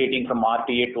migrating from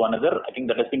RTA to another, I think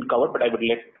that has been covered, but I would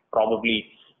let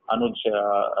probably Anuj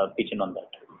pitch in on that.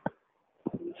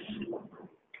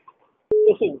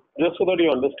 Just so that you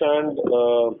understand,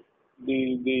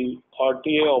 the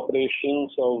RTA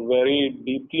operations are very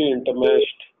deeply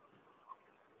intermeshed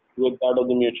with that of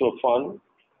the mutual fund.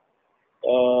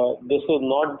 This is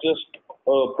not just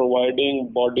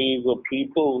providing bodies of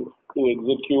people to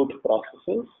execute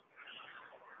processes,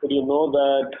 but you know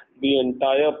that the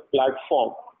entire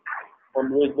platform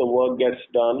on which the work gets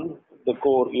done, the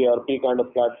core ERP kind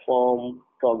of platform,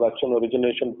 transaction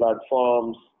origination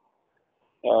platforms,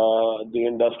 the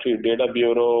industry data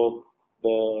bureau,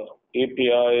 the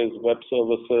APIs, web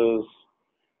services,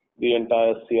 the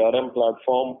entire CRM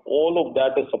platform, all of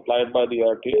that is supplied by the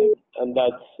RTA, and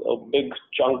that's a big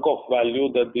chunk of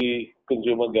value that the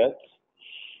consumer gets.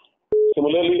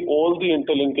 Similarly, all the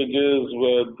interlinkages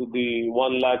with the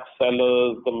 1 lakh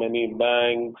sellers, the many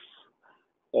banks,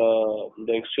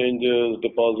 the exchanges,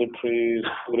 depositories,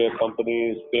 courier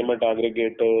companies, payment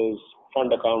aggregators,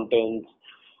 fund accountants,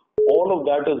 all of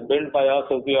that is built by us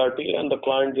as the RTA, and the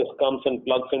client just comes and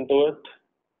plugs into it.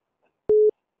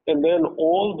 And then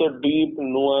all the deep,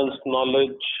 nuanced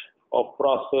knowledge of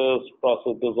process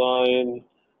design,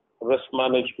 risk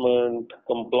management,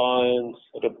 compliance,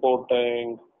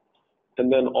 reporting,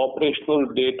 and then operational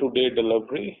day-to-day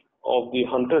delivery of the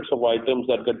hundreds of items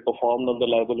that get performed on the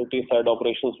liability side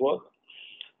operations work,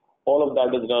 all of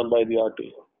that is done by the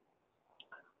RTA.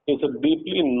 It's a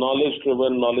deeply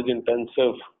knowledge-driven,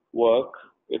 knowledge-intensive work.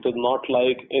 It is not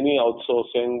like any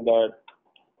outsourcing that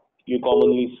you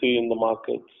commonly see in the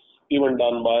markets, even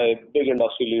done by big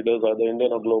industry leaders, either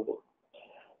Indian or global.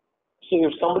 So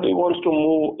if somebody wants to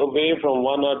move away from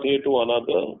one RTA to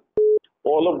another,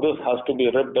 all of this has to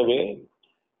be ripped away,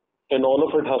 and all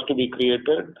of it has to be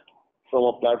created from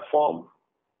a platform,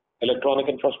 electronic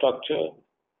infrastructure,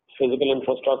 physical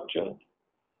infrastructure,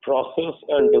 process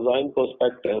and design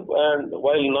perspective. And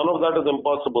while none of that is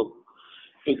impossible,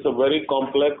 it's a very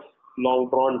complex,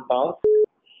 long-drawn task.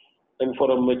 And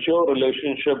for a mature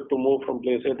relationship to move from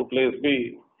place A to place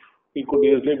B, it could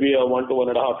easily be a 1 to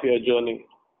 1.5 year journey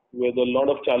with a lot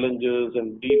of challenges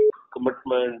and deep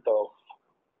commitment of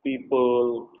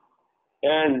people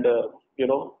and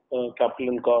capital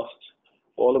and costs,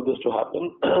 all of this to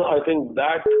happen. I think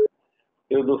that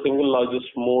is the single largest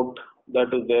moat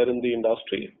that is there in the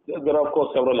industry. There are of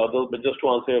course several others, but just to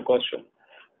answer your question,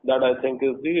 that I think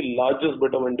is the largest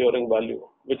bit of enduring value,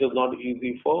 which is not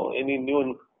easy for any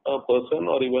new person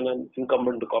or even an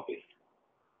incumbent to copy.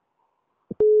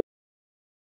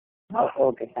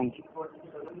 Okay, thank you.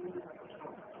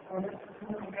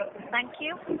 Thank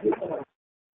you.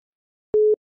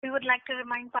 We would like to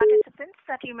remind participants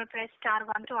that you may press star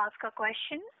 1 to ask a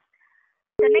question.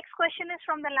 The next question is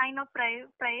from the line of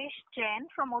Prayesh Jain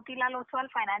from Motilal Oswal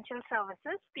Financial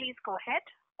Services. Please go ahead.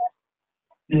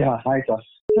 Yeah, hi sir.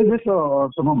 So just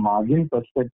from a margin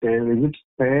perspective, is it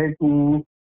fair to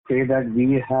say that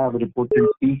we have reported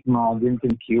peak margins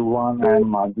in Q1 and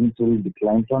margins will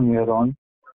decline from here on,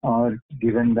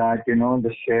 given that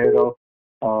the share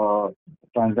of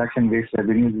transaction-based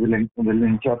revenues will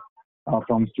inch up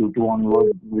from Q2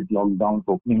 onward with lockdowns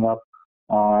opening up.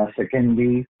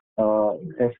 Secondly,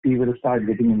 FP will start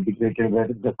getting integrated where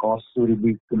the costs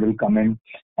will come in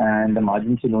and the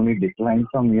margins will only decline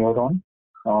from here on.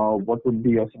 What would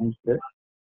be your sense there?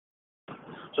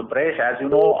 So Prayesh, as you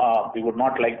know, we would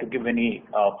not like to give any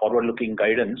forward-looking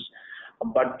guidance,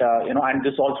 but and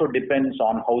this also depends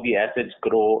on how the assets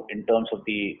grow in terms of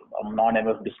the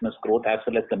non-MF business growth as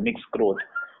well as the mix growth.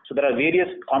 So there are various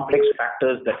complex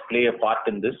factors that play a part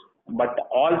in this, but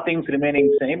all things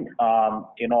remaining same,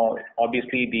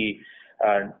 obviously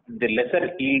the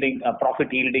lesser yielding,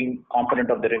 profit yielding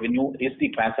component of the revenue is the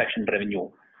transaction revenue.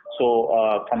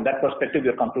 So from that perspective,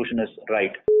 your conclusion is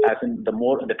right. As in the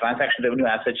transaction revenue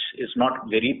as such is not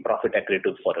very profit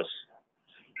accretive for us.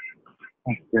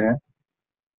 Okay.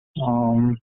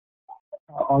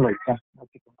 All right. Yeah.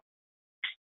 Okay.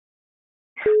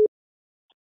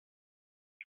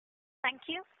 Thank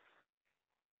you.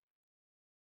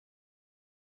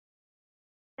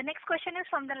 The next question is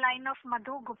from the line of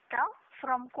Madhu Gupta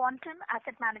from Quantum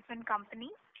Asset Management Company.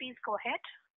 Please go ahead.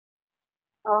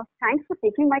 Thanks for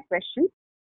taking my question.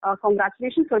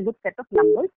 Congratulations for a good set of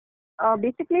numbers.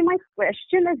 Basically, my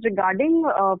question is regarding,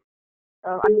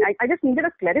 I just needed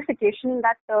a clarification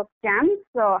that CAMS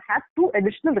has two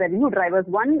additional revenue drivers.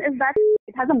 One is that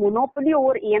it has a monopoly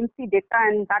over AMC data,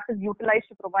 and that is utilized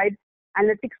to provide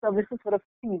analytics services for a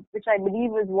fee, which I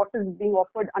believe is what is being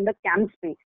offered under CAMS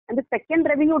Pay. And the second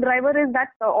revenue driver is that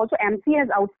also AMC has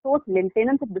outsourced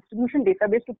maintenance of distribution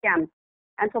database to CAMS,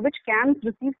 and for which CAMS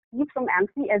receives fees from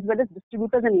AMC as well as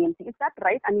distributors and AMC. Is that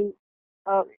right?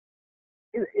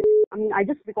 I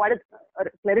just required a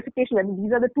clarification that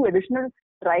these are the two additional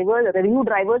drivers, revenue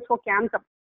drivers for CAMS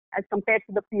as compared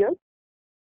to the peers.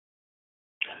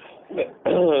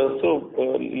 So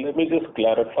let me just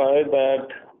clarify that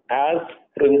as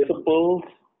principals,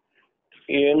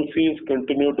 AMCs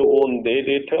continue to own their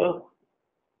data,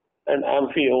 and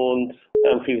AMFI owns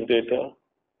AMFI's data,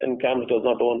 and CAMS does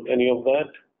not own any of that.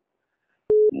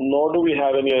 Nor do we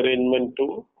have any arrangement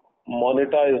to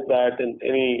monetize that in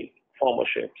any form or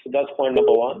shape. So that's point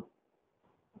number one.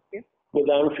 Okay. With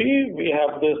AMFI, we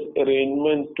have this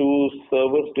arrangement to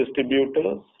service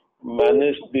distributors,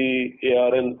 manage the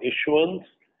ARN issuance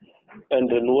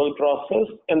and renewal process,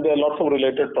 and there are lots of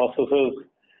related processes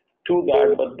to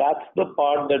that, but that's the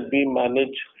part that we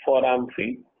manage for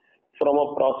AMFI from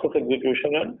a process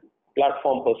execution and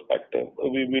platform perspective.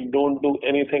 We don't do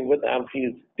anything with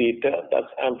AMFI's data. That's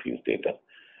AMFI's data.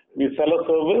 We sell a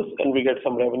service and we get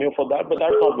some revenue for that, but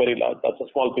that's not very large. That's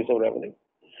a small piece of revenue.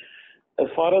 As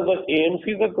far as the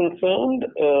AMCs are concerned,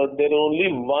 there is only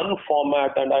one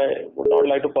format, and I would not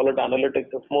like to call it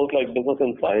analytics. It's more like business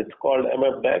insights, called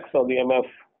MFDEX or the MF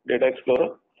Data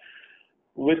Explorer,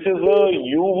 which is a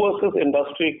you versus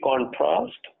industry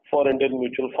contrast for Indian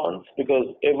mutual funds, because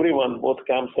everyone, both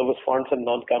CAMS service funds and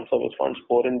non-CAMS service funds,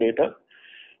 pour in data,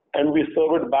 and we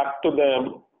serve it back to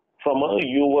them from a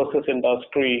you versus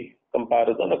industry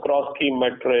comparison across key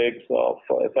metrics of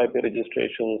SIP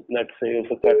registrations, net sales,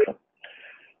 etc.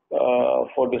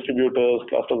 For distributors,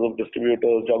 clusters of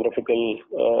distributors, geographical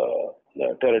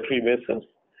territory basis.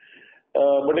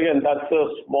 But again, that's a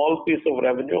small piece of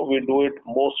revenue. We do it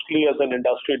mostly as an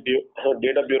industry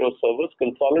data bureau service,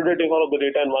 consolidating all of the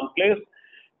data in one place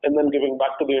and then giving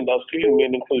back to the industry in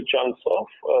meaningful chunks of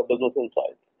business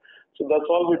insights. So that's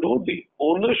all we do. The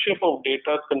ownership of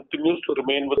data continues to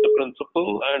remain with the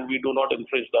principal, and we do not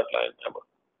infringe that line ever.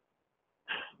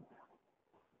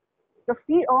 The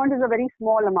fee earned is a very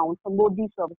small amount from both these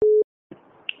services.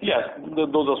 Yes,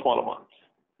 those are small amounts.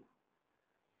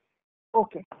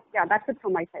 Okay. Yeah, that's it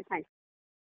from my side. Thanks.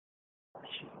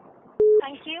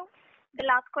 Thank you. The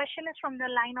last question is from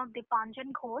the line of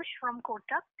Dipanjan Ghosh from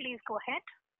Kotak. Please go ahead.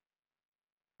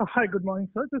 Hi, good morning,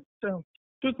 sir. Just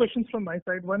two questions from my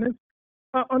side. One is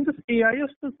on this AIF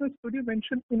business. Could you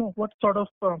mention, what sort of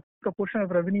proportion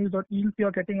of revenues or yields you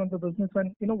are getting on the business,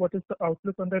 and what is the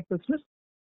outlook on that business?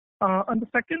 And the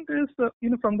second is,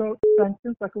 from the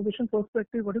Franklin's acquisition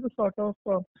perspective, what is the sort of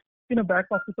back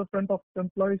office or front office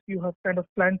employees you have kind of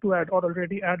planned to add or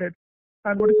already added,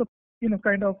 and what is the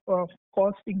kind of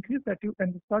cost increase that you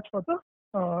envisage for the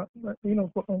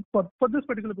for this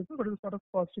particular business? What is the sort of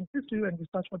cost increase do you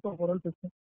envisage for the overall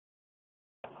business?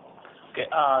 Okay,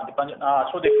 Dipanjan,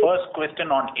 so the first question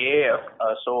on AIF.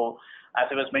 So as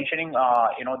I was mentioning,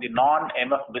 the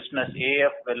non-MF business,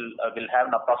 AIF will have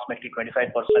an approximately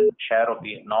 25% share of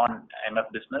the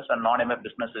non-MF business, and non-MF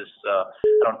business is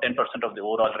around 10% of the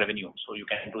overall revenue. So you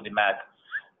can do the math.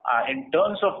 In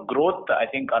terms of growth, I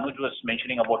think Anuj was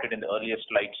mentioning about it in the earlier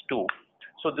slides too.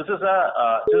 So this is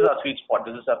a sweet spot.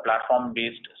 This is a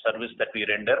platform-based service that we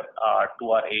render to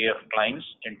our AIF clients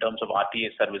in terms of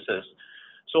RTA services.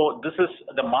 So this is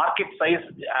the market size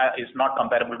is not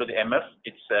comparable to the MF.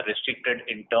 It's restricted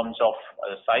in terms of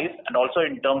size and also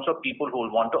in terms of people who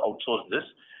will want to outsource this.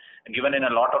 And given in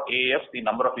a lot of AIFs, the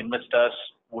number of investors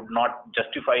would not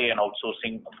justify an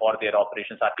outsourcing for their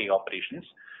operations, RTA operations.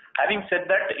 Having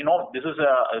said that, this is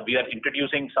we are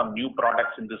introducing some new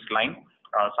products in this line.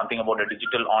 Something about a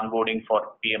digital onboarding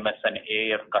for PMS and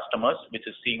AIF customers, which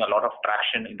is seeing a lot of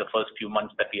traction in the first few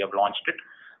months that we have launched it.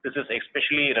 This is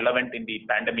especially relevant in the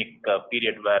pandemic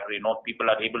period where people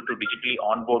are able to digitally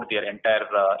onboard their entire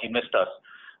investors,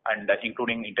 and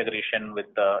including integration with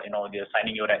they're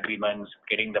signing your agreements,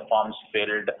 getting the forms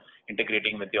filled,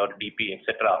 integrating with your DP,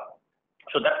 etc.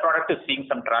 So that product is seeing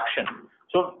some traction.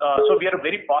 So we are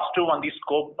very positive on the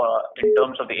scope in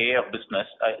terms of the AIF business.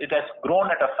 It has grown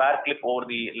at a fair clip over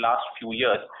the last few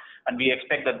years, and we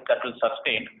expect that will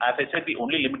sustain. As I said, the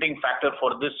only limiting factor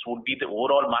for this would be the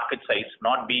overall market size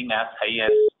not being as high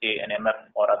as, say, an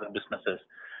MF or other businesses.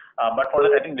 But for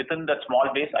that, I think within that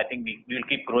small base, I think we will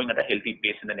keep growing at a healthy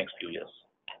pace in the next few years.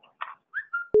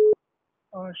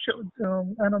 Sure.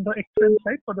 And on the expense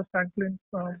side for the Franklin.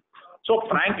 So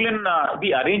Franklin,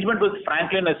 the arrangement with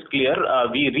Franklin is clear.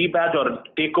 We rebadge or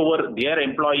take over their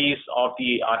employees of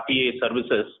the RTA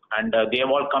services, and they have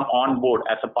all come on board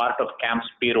as a part of CAMS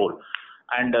payroll.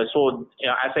 And so,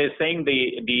 as I was saying,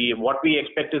 what we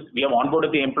expect is we have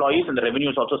onboarded the employees, and the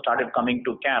revenues also started coming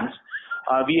to CAMS.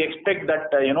 We expect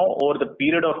that over the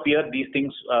period of year these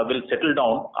things will settle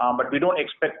down, but we don't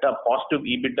expect a positive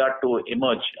EBITDA to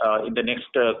emerge in the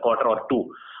next quarter or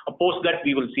two. Post that,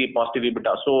 we will see a positive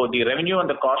EBITDA. So the revenue and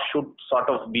the cost should sort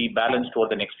of be balanced over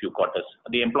the next few quarters.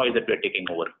 The employees that we are taking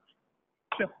over.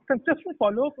 Sure. Just to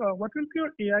follow up, what will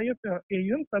be your AIF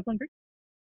AUM percentage?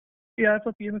 AIF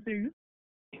or PMS AUM?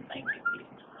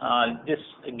 Just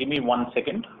give me 1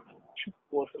 second.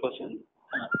 4%.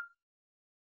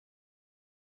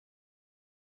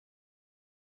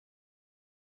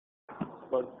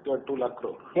 But 2 lakh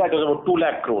crore. Yeah, it was about 2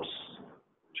 lakh crores.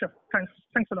 Sure.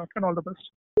 Thanks a lot, and all the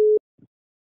best.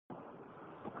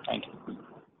 Thank you.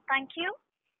 Thank you.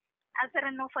 As there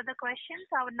are no further questions,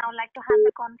 I would now like to hand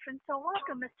the conference over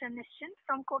to Mr. Nischint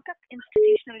from Kotak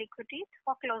Institutional Equities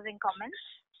for closing comments.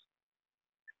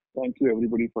 Thank you,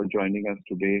 everybody, for joining us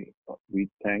today. We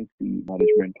thank the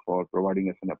management for providing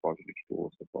us an opportunity to